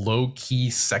this low-key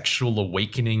sexual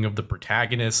awakening of the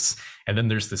protagonists, and then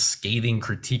there's this scathing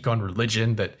critique on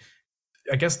religion that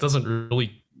I guess doesn't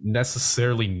really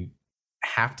necessarily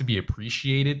have to be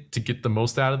appreciated to get the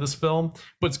most out of this film,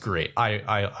 but it's great.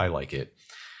 I like it.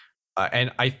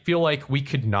 And I feel like we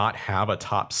could not have a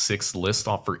top 6 list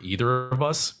off for either of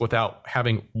us without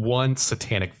having one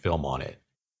satanic film on it,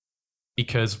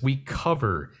 because we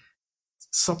cover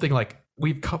something like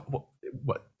we've covered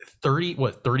what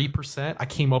 30%. I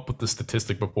came up with the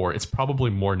statistic before. It's probably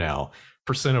more now.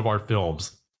 Percent of our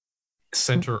films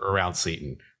center around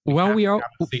Satan. We are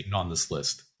Satan on this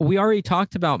list. We already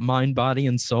talked about Mind, Body,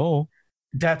 and Soul.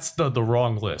 That's the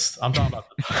wrong list. I'm talking about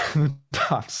the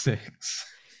top 6.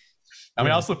 I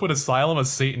mean, I also put Asylum of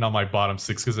Satan on my bottom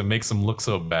 6 because it makes him look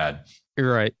so bad.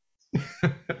 You're right.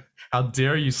 How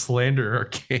dare you slander our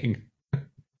king?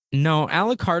 No, a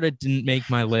la carte didn't make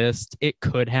my list. It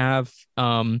could have.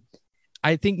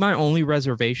 I think my only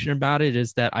reservation about it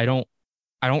is that I don't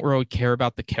really care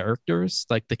about the characters.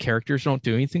 Like, the characters don't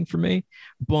do anything for me,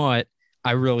 but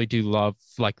I really do love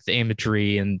like the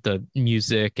imagery and the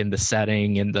music and the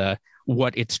setting and the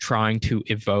what it's trying to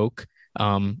evoke.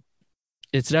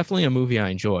 It's definitely a movie I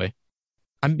enjoy.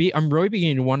 I'm really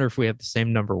beginning to wonder if we have the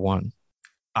same number 1.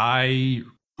 I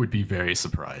would be very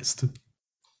surprised.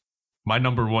 My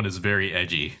number 1 is very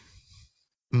edgy.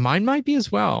 Mine might be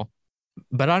as well,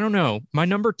 but I don't know. My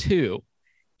number 2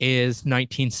 is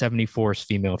 1974's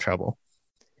Female Trouble.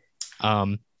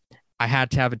 I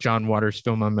had to have a John Waters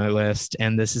film on my list,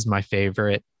 and this is my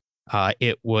favorite.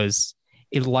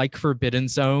 It like Forbidden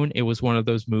Zone. It was one of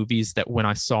those movies that when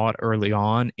I saw it early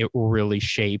on, it really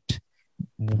shaped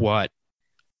what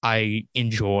I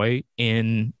enjoy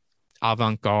in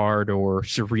avant-garde or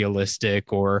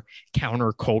surrealistic or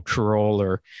countercultural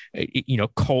or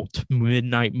cult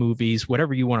midnight movies,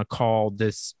 whatever you want to call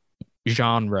this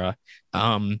genre.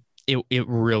 It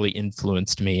really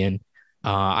influenced me, and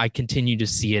I continue to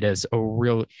see it as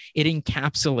it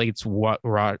encapsulates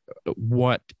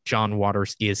what John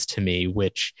Waters is to me,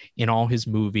 which in all his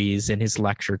movies and his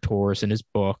lecture tours and his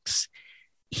books,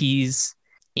 he's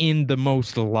in the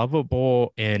most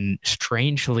lovable and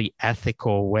strangely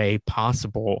ethical way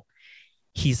possible.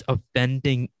 He's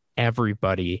offending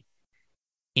everybody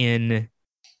in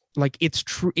like, it's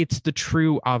the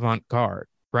true avant-garde,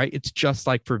 right? It's just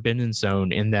like Forbidden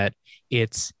Zone in that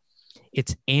it's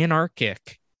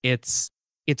anarchic. It's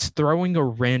throwing a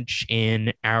wrench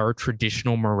in our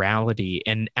traditional morality,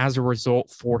 and as a result,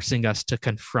 forcing us to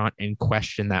confront and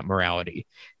question that morality.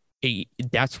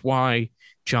 That's why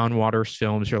John Waters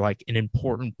films are like an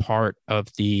important part of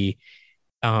the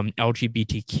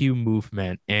LGBTQ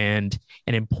movement and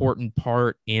an important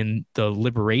part in the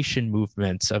liberation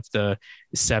movements of the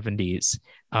 70s.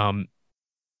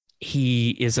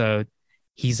 He's a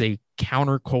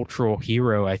countercultural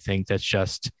hero, I think, that's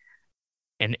just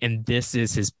and this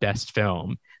is his best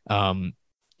film.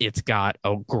 It's got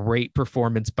a great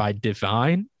performance by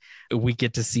Divine. We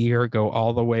get to see her go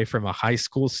all the way from a high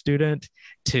school student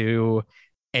to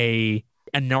a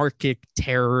anarchic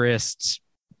terrorist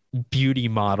beauty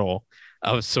model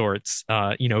of sorts,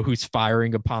 who's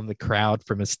firing upon the crowd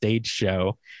from a stage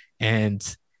show. And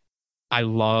I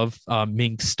love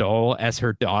Mink Stoll as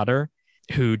her daughter,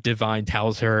 who Divine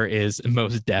tells her is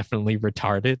most definitely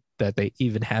retarded, that they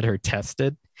even had her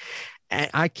tested. And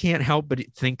I can't help but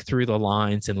think through the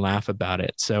lines and laugh about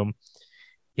it. So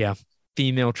yeah,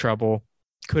 Female Trouble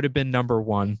could have been number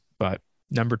 1, but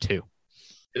number 2.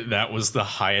 That was the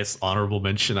highest honorable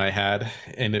mention I had,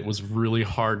 and it was really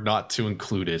hard not to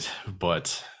include it,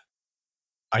 but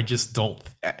I just don't.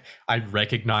 I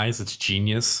recognize its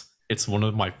genius. It's one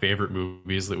of my favorite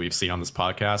movies that we've seen on this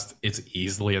podcast. It's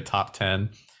easily a top 10,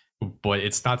 but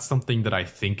it's not something that I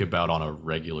think about on a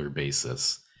regular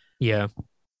basis. Yeah,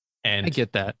 and I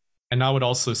get that. And I would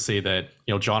also say that,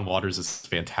 John Waters is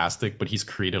fantastic, but he's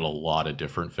created a lot of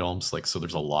different films. So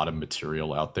there's a lot of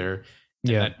material out there.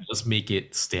 And that does make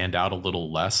it stand out a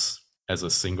little less as a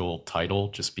single title,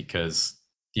 just because,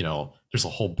 there's a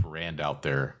whole brand out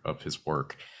there of his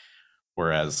work.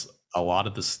 Whereas a lot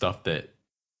of the stuff that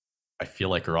I feel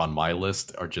like are on my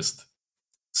list are just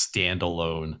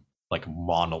standalone, like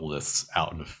monoliths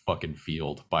out in the fucking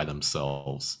field by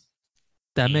themselves.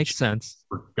 That makes sense.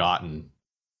 Forgotten,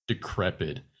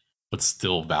 decrepit, but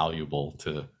still valuable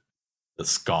to the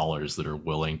scholars that are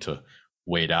willing to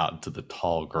wade out into the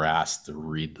tall grass to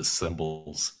read the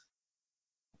symbols.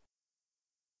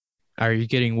 Are you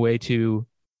getting way too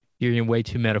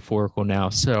metaphorical now?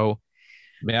 So,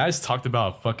 man, I just talked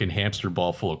about a fucking hamster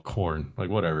ball full of corn.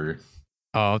 Like, whatever.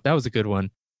 Oh, that was a good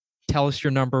one. tell us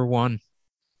your number one.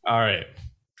 All right,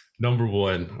 number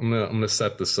one. I'm gonna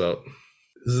set this up.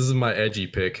 This is my edgy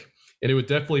pick, and it would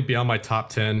definitely be on my top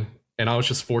 10. And I was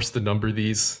just forced to number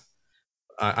these.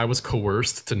 I was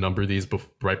coerced to number these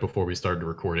right before we started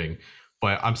recording,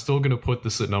 but I'm still gonna put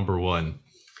this at number one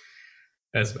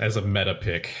as a meta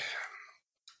pick.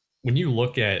 When you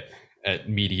look at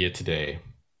media today,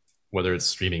 whether it's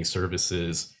streaming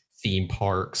services, theme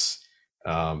parks,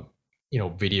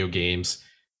 video games,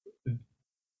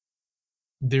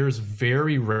 there's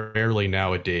very rarely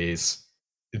nowadays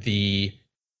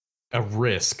a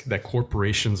risk that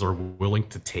corporations are willing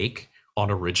to take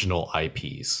on original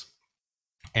IPs.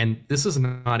 And this is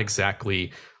not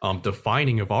exactly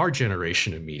defining of our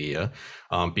generation of media,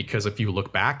 because if you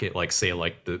look back at the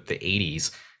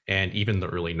 80s and even the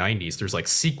early 90s, there's like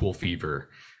sequel fever.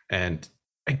 And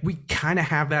we kind of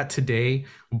have that today,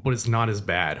 but it's not as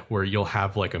bad, where you'll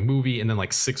have like a movie and then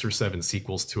like 6 or 7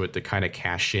 sequels to it to kind of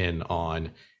cash in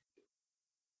on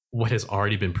what has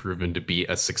already been proven to be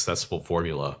a successful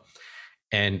formula.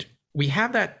 And we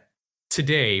have that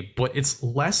today, but it's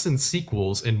less in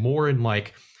sequels and more in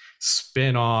like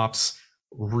spin-offs,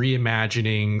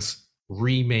 reimaginings,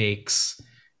 remakes,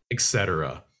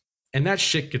 etc. And that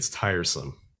shit gets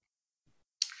tiresome.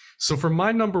 So for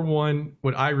my number one,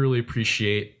 what I really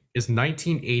appreciate is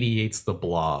 1988's The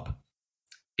Blob,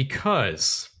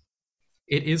 because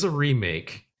it is a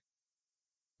remake,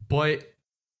 but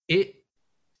it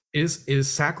is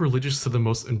sacrilegious to the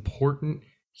most important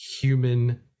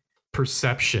human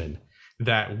perception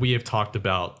that we have talked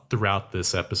about throughout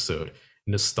this episode: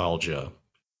 nostalgia.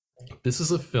 This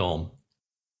is a film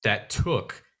that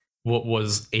took what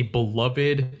was a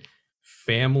beloved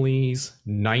family's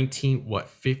 50s,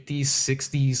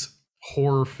 60s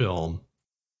horror film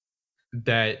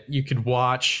that you could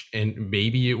watch, and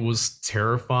maybe it was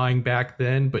terrifying back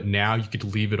then, but now you could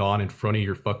leave it on in front of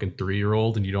your fucking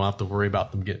 3-year-old and you don't have to worry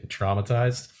about them getting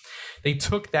traumatized. They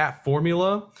took that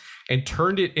formula and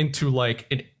turned it into like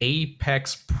an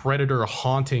apex predator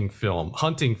hunting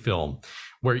film,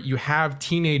 where you have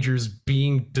teenagers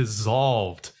being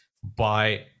dissolved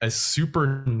by a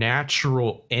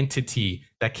supernatural entity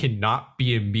that cannot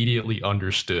be immediately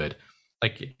understood.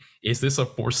 Like, is this a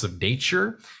force of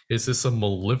nature? Is this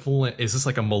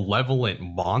like a malevolent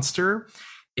monster?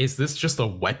 Is this just a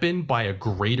weapon by a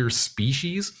greater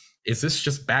species? Is this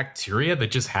just bacteria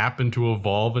that just happened to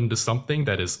evolve into something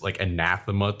that is like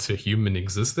anathema to human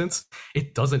existence?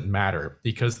 It doesn't matter,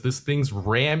 because this thing's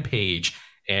rampage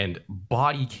and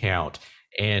body count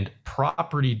and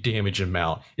property damage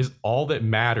amount is all that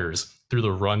matters through the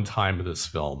runtime of this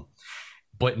film.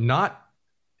 But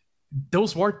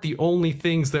those weren't the only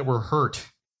things that were hurt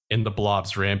in the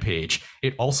Blob's rampage.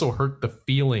 It also hurt the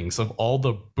feelings of all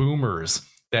the boomers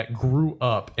that grew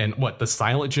up, and the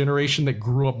silent generation that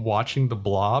grew up watching the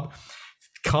Blob.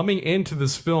 Coming into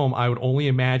this film, I would only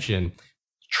imagine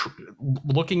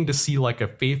looking to see like a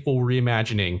faithful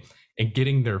reimagining and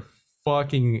getting their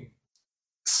fucking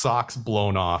socks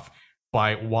blown off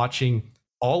by watching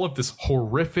all of this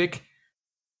horrific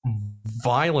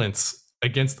violence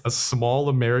against a small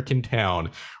American town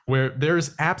where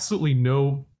there's absolutely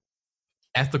no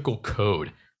ethical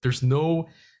code. There's no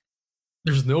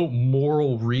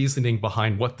moral reasoning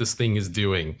behind what this thing is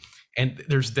doing. And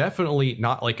there's definitely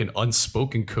not like an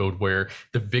unspoken code where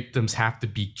the victims have to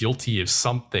be guilty of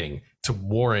something to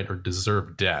warrant or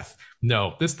deserve death.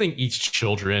 No, this thing eats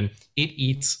children. It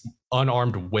eats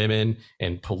unarmed women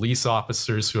and police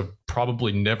officers who have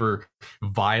probably never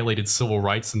violated civil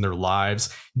rights in their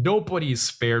lives. Nobody is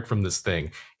spared from this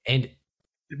thing. And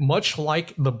much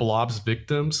like the Blob's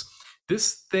victims,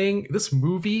 this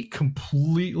movie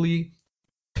completely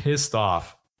pissed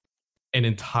off an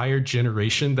entire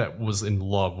generation that was in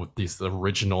love with this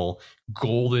original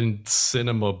golden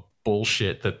cinema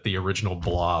bullshit that the original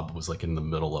Blob was like in the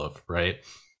middle of, right?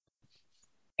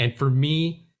 And for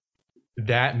me,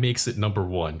 that makes it number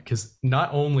one, because not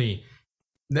only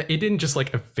it didn't just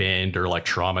like offend or like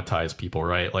traumatize people,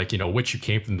 right? Like, What You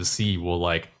Came From the Sea will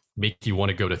like make you want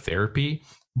to go to therapy,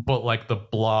 but like the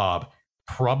Blob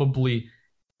probably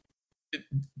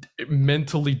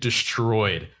mentally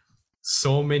destroyed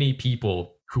so many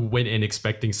people who went in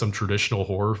expecting some traditional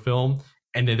horror film,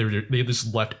 and then they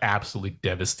just left absolutely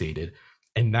devastated.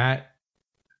 And that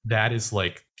is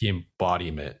like the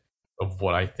embodiment of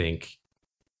what I think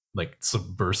like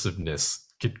subversiveness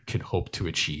could hope to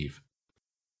achieve.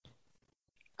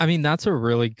 I mean, that's a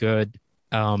really good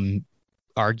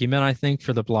argument, I think,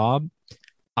 for the Blob.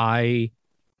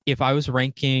 If I was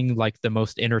ranking like the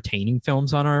most entertaining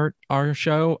films on our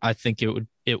show, I think it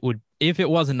would if it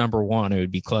wasn't number one, it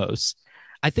would be close.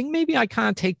 I think maybe I kind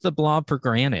of take the Blob for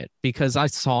granted because I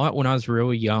saw it when I was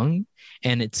really young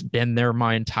and it's been there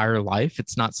my entire life.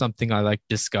 It's not something I like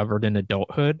discovered in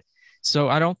adulthood. So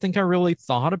I don't think I really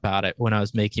thought about it when I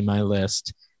was making my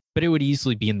list, but it would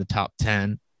easily be in the top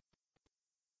 10.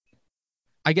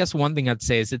 I guess one thing I'd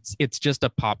say is it's just a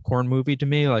popcorn movie to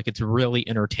me. Like it's really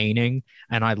entertaining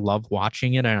and I love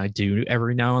watching it and I do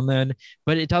every now and then,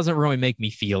 but it doesn't really make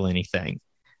me feel anything.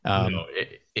 No,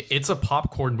 it's a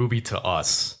popcorn movie to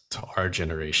us, to our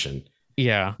generation.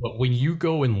 Yeah. But when you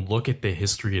go and look at the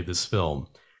history of this film,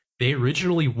 they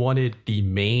originally wanted the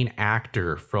main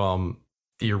actor from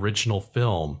the original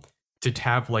film to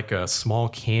have like a small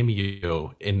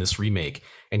cameo in this remake.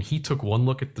 And he took one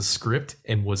look at the script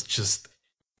and was just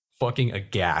fucking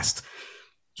aghast.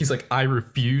 He's like, I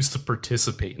refuse to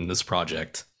participate in this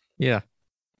project. Yeah.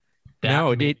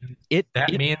 That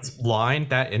man's line,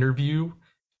 that interview,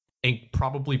 and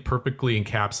probably perfectly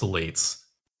encapsulates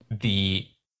the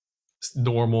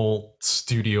normal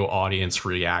studio audience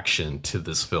reaction to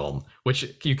this film,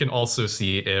 which you can also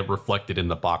see reflected in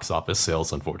the box office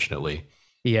sales, unfortunately.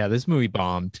 Yeah, this movie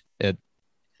bombed. It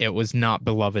was not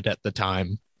beloved at the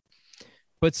time.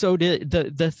 But so did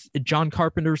the John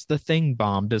Carpenter's The Thing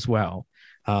bombed as well.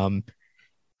 And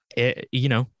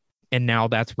now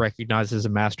that's recognized as a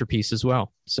masterpiece as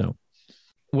well. So,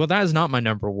 well, that is not my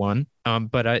number one,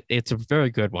 but it's a very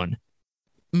good one.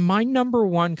 My number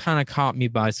one kind of caught me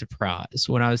by surprise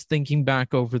when I was thinking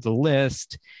back over the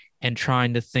list and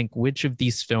trying to think which of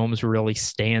these films really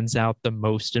stands out the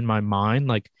most in my mind,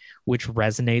 like which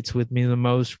resonates with me the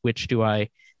most, which do I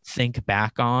think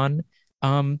back on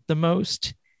the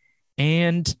most.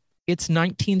 And it's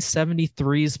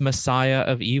 1973's Messiah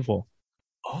of Evil.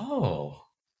 Oh,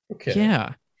 okay.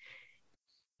 Yeah.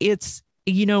 It's,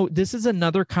 this is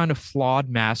another kind of flawed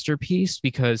masterpiece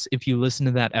because if you listen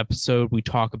to that episode, we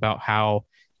talk about how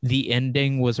the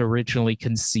ending was originally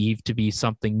conceived to be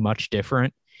something much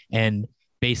different. And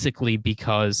basically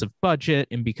because of budget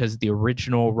and because the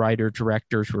original writer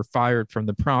directors were fired from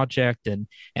the project and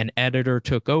an editor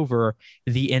took over,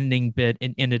 the ending bit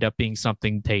and ended up being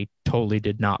something they totally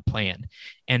did not plan.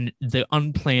 And the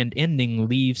unplanned ending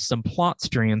leaves some plot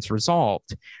strands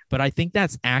resolved. But I think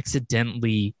it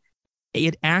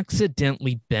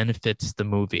accidentally benefits the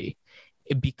movie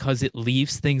because it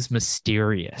leaves things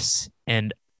mysterious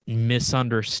and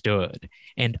misunderstood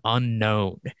and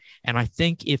unknown. And I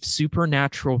think if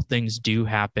supernatural things do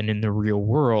happen in the real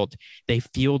world, they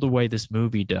feel the way this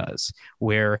movie does,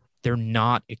 where they're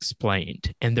not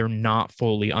explained and they're not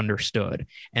fully understood.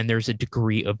 And there's a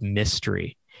degree of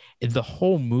mystery. The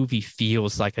whole movie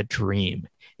feels like a dream.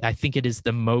 I think it is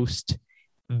the most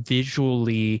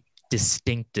visually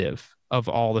distinctive of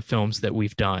all the films that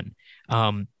we've done.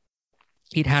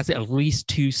 It has at least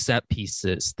two set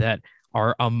pieces that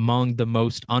are among the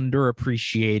most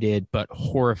underappreciated but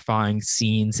horrifying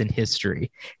scenes in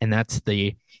history, and that's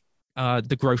the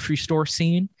grocery store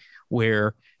scene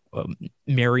where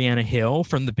Mariana Hill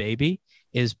from The Baby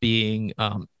is being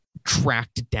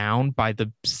tracked down by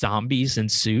the zombies in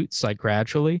suits, like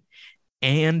gradually,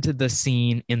 and the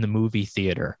scene in the movie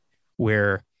theater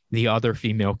where the other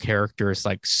female character is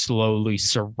like slowly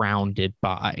surrounded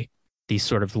by these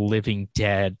sort of living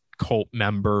dead cult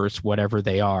members, whatever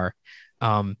they are.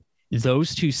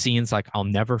 Those two scenes, like, I'll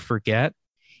never forget.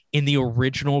 In the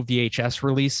original VHS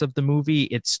release of the movie,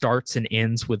 it starts and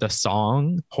ends with a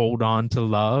song, Hold On to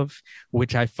Love,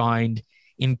 which I find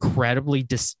incredibly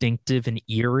distinctive and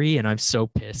eerie. And I'm so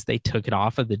pissed they took it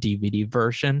off of the DVD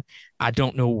version. I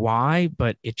don't know why,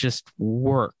 but it just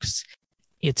works.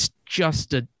 It's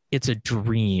a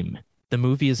dream. The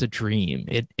movie is a dream.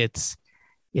 It's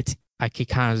I could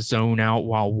kind of zone out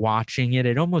while watching it.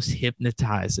 It almost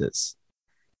hypnotizes.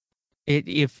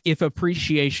 If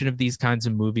appreciation of these kinds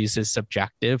of movies is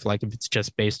subjective, like if it's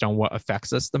just based on what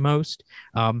affects us the most,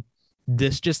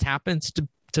 this just happens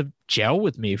to gel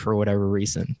with me for whatever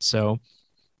reason. So,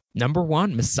 number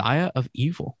one, Messiah of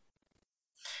Evil.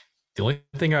 The only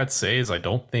thing I'd say is I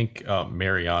don't think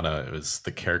Mariana is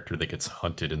the character that gets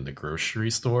hunted in the grocery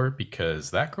store,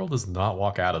 because that girl does not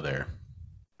walk out of there.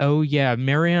 Oh yeah,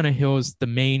 Mariana Hill is the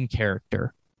main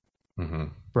character,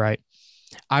 right?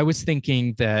 I was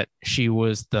thinking that she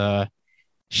was the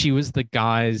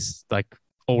guy's like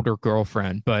older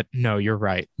girlfriend, but no, you're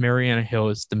right. Mariana Hill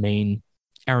is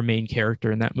our main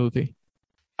character in that movie.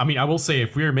 I mean, I will say,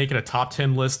 if we were making a top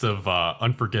 10 list of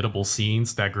unforgettable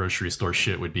scenes, that grocery store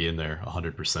shit would be in there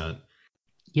 100%.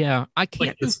 Yeah, I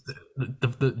can't. Like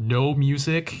the no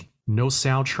music, no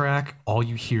soundtrack. All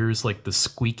you hear is like the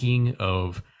squeaking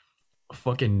of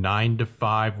fucking 9 to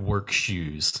 5 work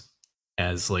shoes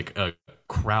as like a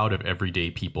crowd of everyday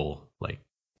people like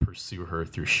pursue her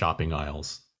through shopping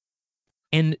aisles.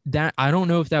 And that, I don't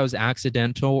know if that was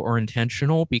accidental or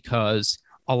intentional, because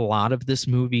a lot of this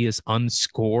movie is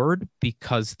unscored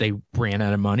because they ran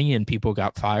out of money and people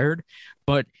got fired.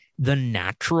 But the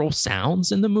natural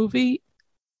sounds in the movie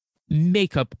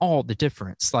make up all the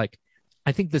difference. Like,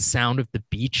 I think the sound of the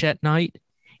beach at night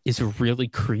is really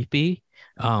creepy.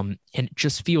 And it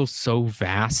just feels so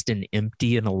vast and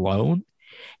empty and alone.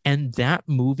 And that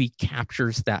movie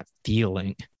captures that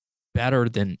feeling better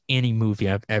than any movie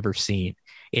I've ever seen.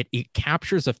 It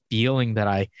captures a feeling that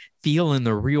I feel in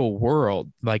the real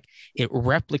world. Like, it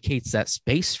replicates that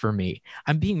space for me.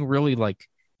 I'm being really like,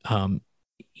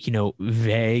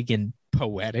 vague and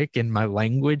poetic in my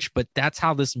language, but that's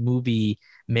how this movie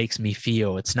makes me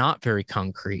feel. It's not very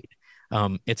concrete.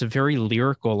 It's a very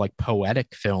lyrical, like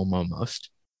poetic film almost.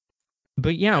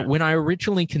 But yeah, when I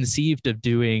originally conceived of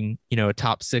doing, a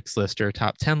top 6 list or a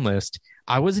top 10 list,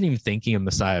 I wasn't even thinking of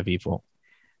Messiah of Evil.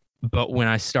 But when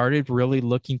I started really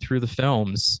looking through the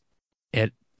films,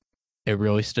 it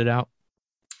really stood out.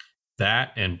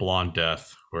 That and Blonde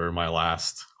Death were my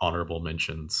last honorable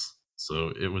mentions.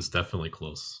 So it was definitely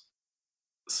close.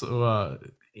 So,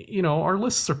 our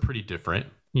lists are pretty different.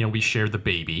 We share the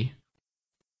baby.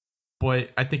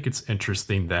 But I think it's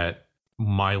interesting that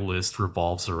my list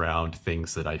revolves around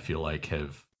things that I feel like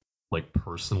have like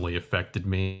personally affected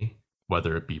me,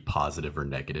 whether it be positive or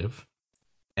negative.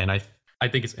 And I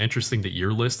think it's interesting that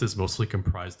your list is mostly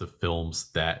comprised of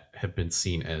films that have been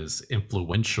seen as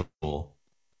influential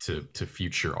to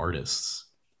future artists.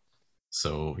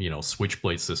 So,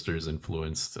 Switchblade Sisters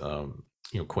influenced,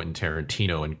 Quentin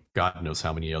Tarantino and God knows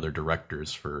how many other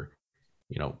directors for,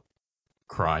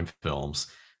 crime films.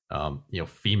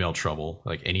 Female Trouble,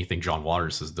 like anything John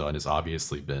Waters has done, has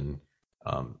obviously been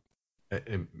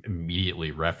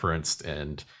immediately referenced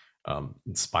and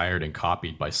inspired and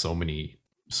copied by so many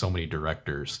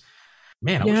directors.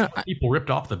 Man, I wish more people ripped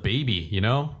off The Baby.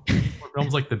 More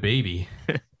films like The Baby.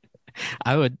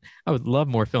 I would love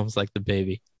more films like The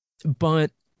Baby,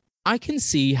 but I can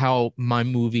see how my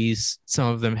movies,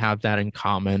 some of them have that in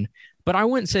common, but I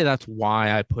wouldn't say that's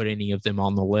why I put any of them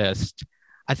on the list.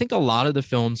 I think a lot of the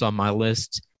films on my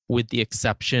list, with the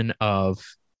exception of,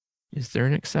 is there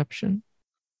an exception?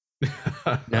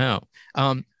 No.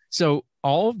 So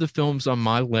all of the films on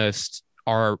my list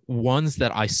are ones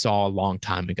that I saw a long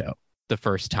time ago, the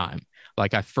first time.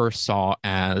 Like, I first saw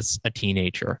as a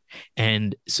teenager.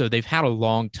 And so they've had a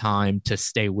long time to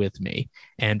stay with me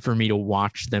and for me to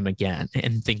watch them again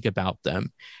and think about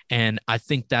them. And I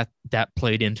think that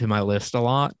played into my list a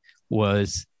lot,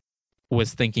 was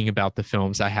thinking about the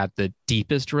films I had the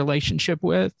deepest relationship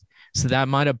with. So that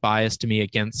might have biased me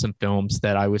against some films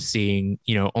that I was seeing,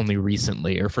 only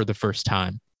recently or for the first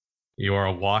time. You are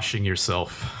washing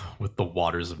yourself with the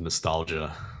waters of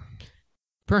nostalgia.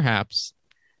 Perhaps.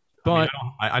 But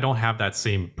I don't have that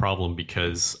same problem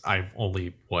because I've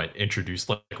only introduced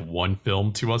like one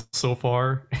film to us so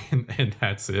far, and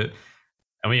that's it.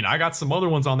 I mean, I got some other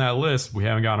ones on that list. We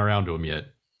haven't gotten around to them yet.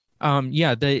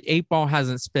 The 8-Ball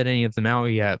hasn't spit any of them out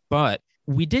yet, but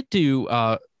we did do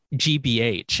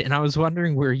GBH, and I was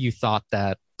wondering where you thought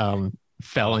that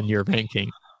fell in your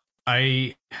ranking.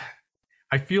 I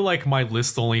feel like my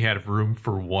list only had room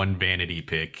for one vanity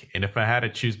pick, and if I had to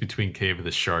choose between Cave of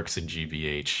the Sharks and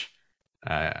GBH,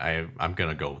 I'm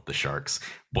gonna go with the Sharks.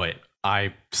 But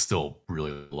I still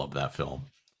really love that film.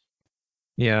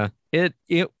 Yeah,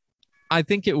 I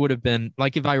think it would have been,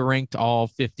 like, if I ranked all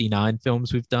 59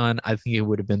 films we've done, I think it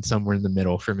would have been somewhere in the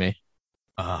middle for me.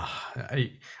 I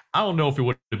don't know if it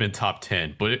would have been top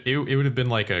 10, but it would have been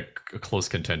like a close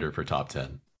contender for top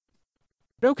 10.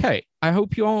 Okay, I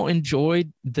hope you all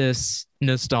enjoyed this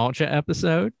nostalgia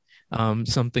episode,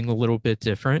 something a little bit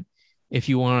different. If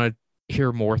you want to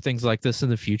hear more things like this in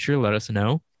the future, let us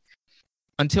know.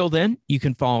 Until then, you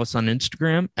can follow us on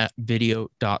Instagram at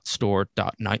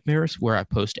video.store.nightmares, where I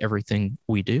post everything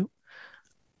we do.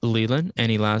 Leland,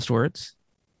 any last words?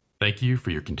 Thank you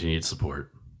for your continued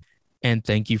support. And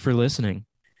thank you for listening.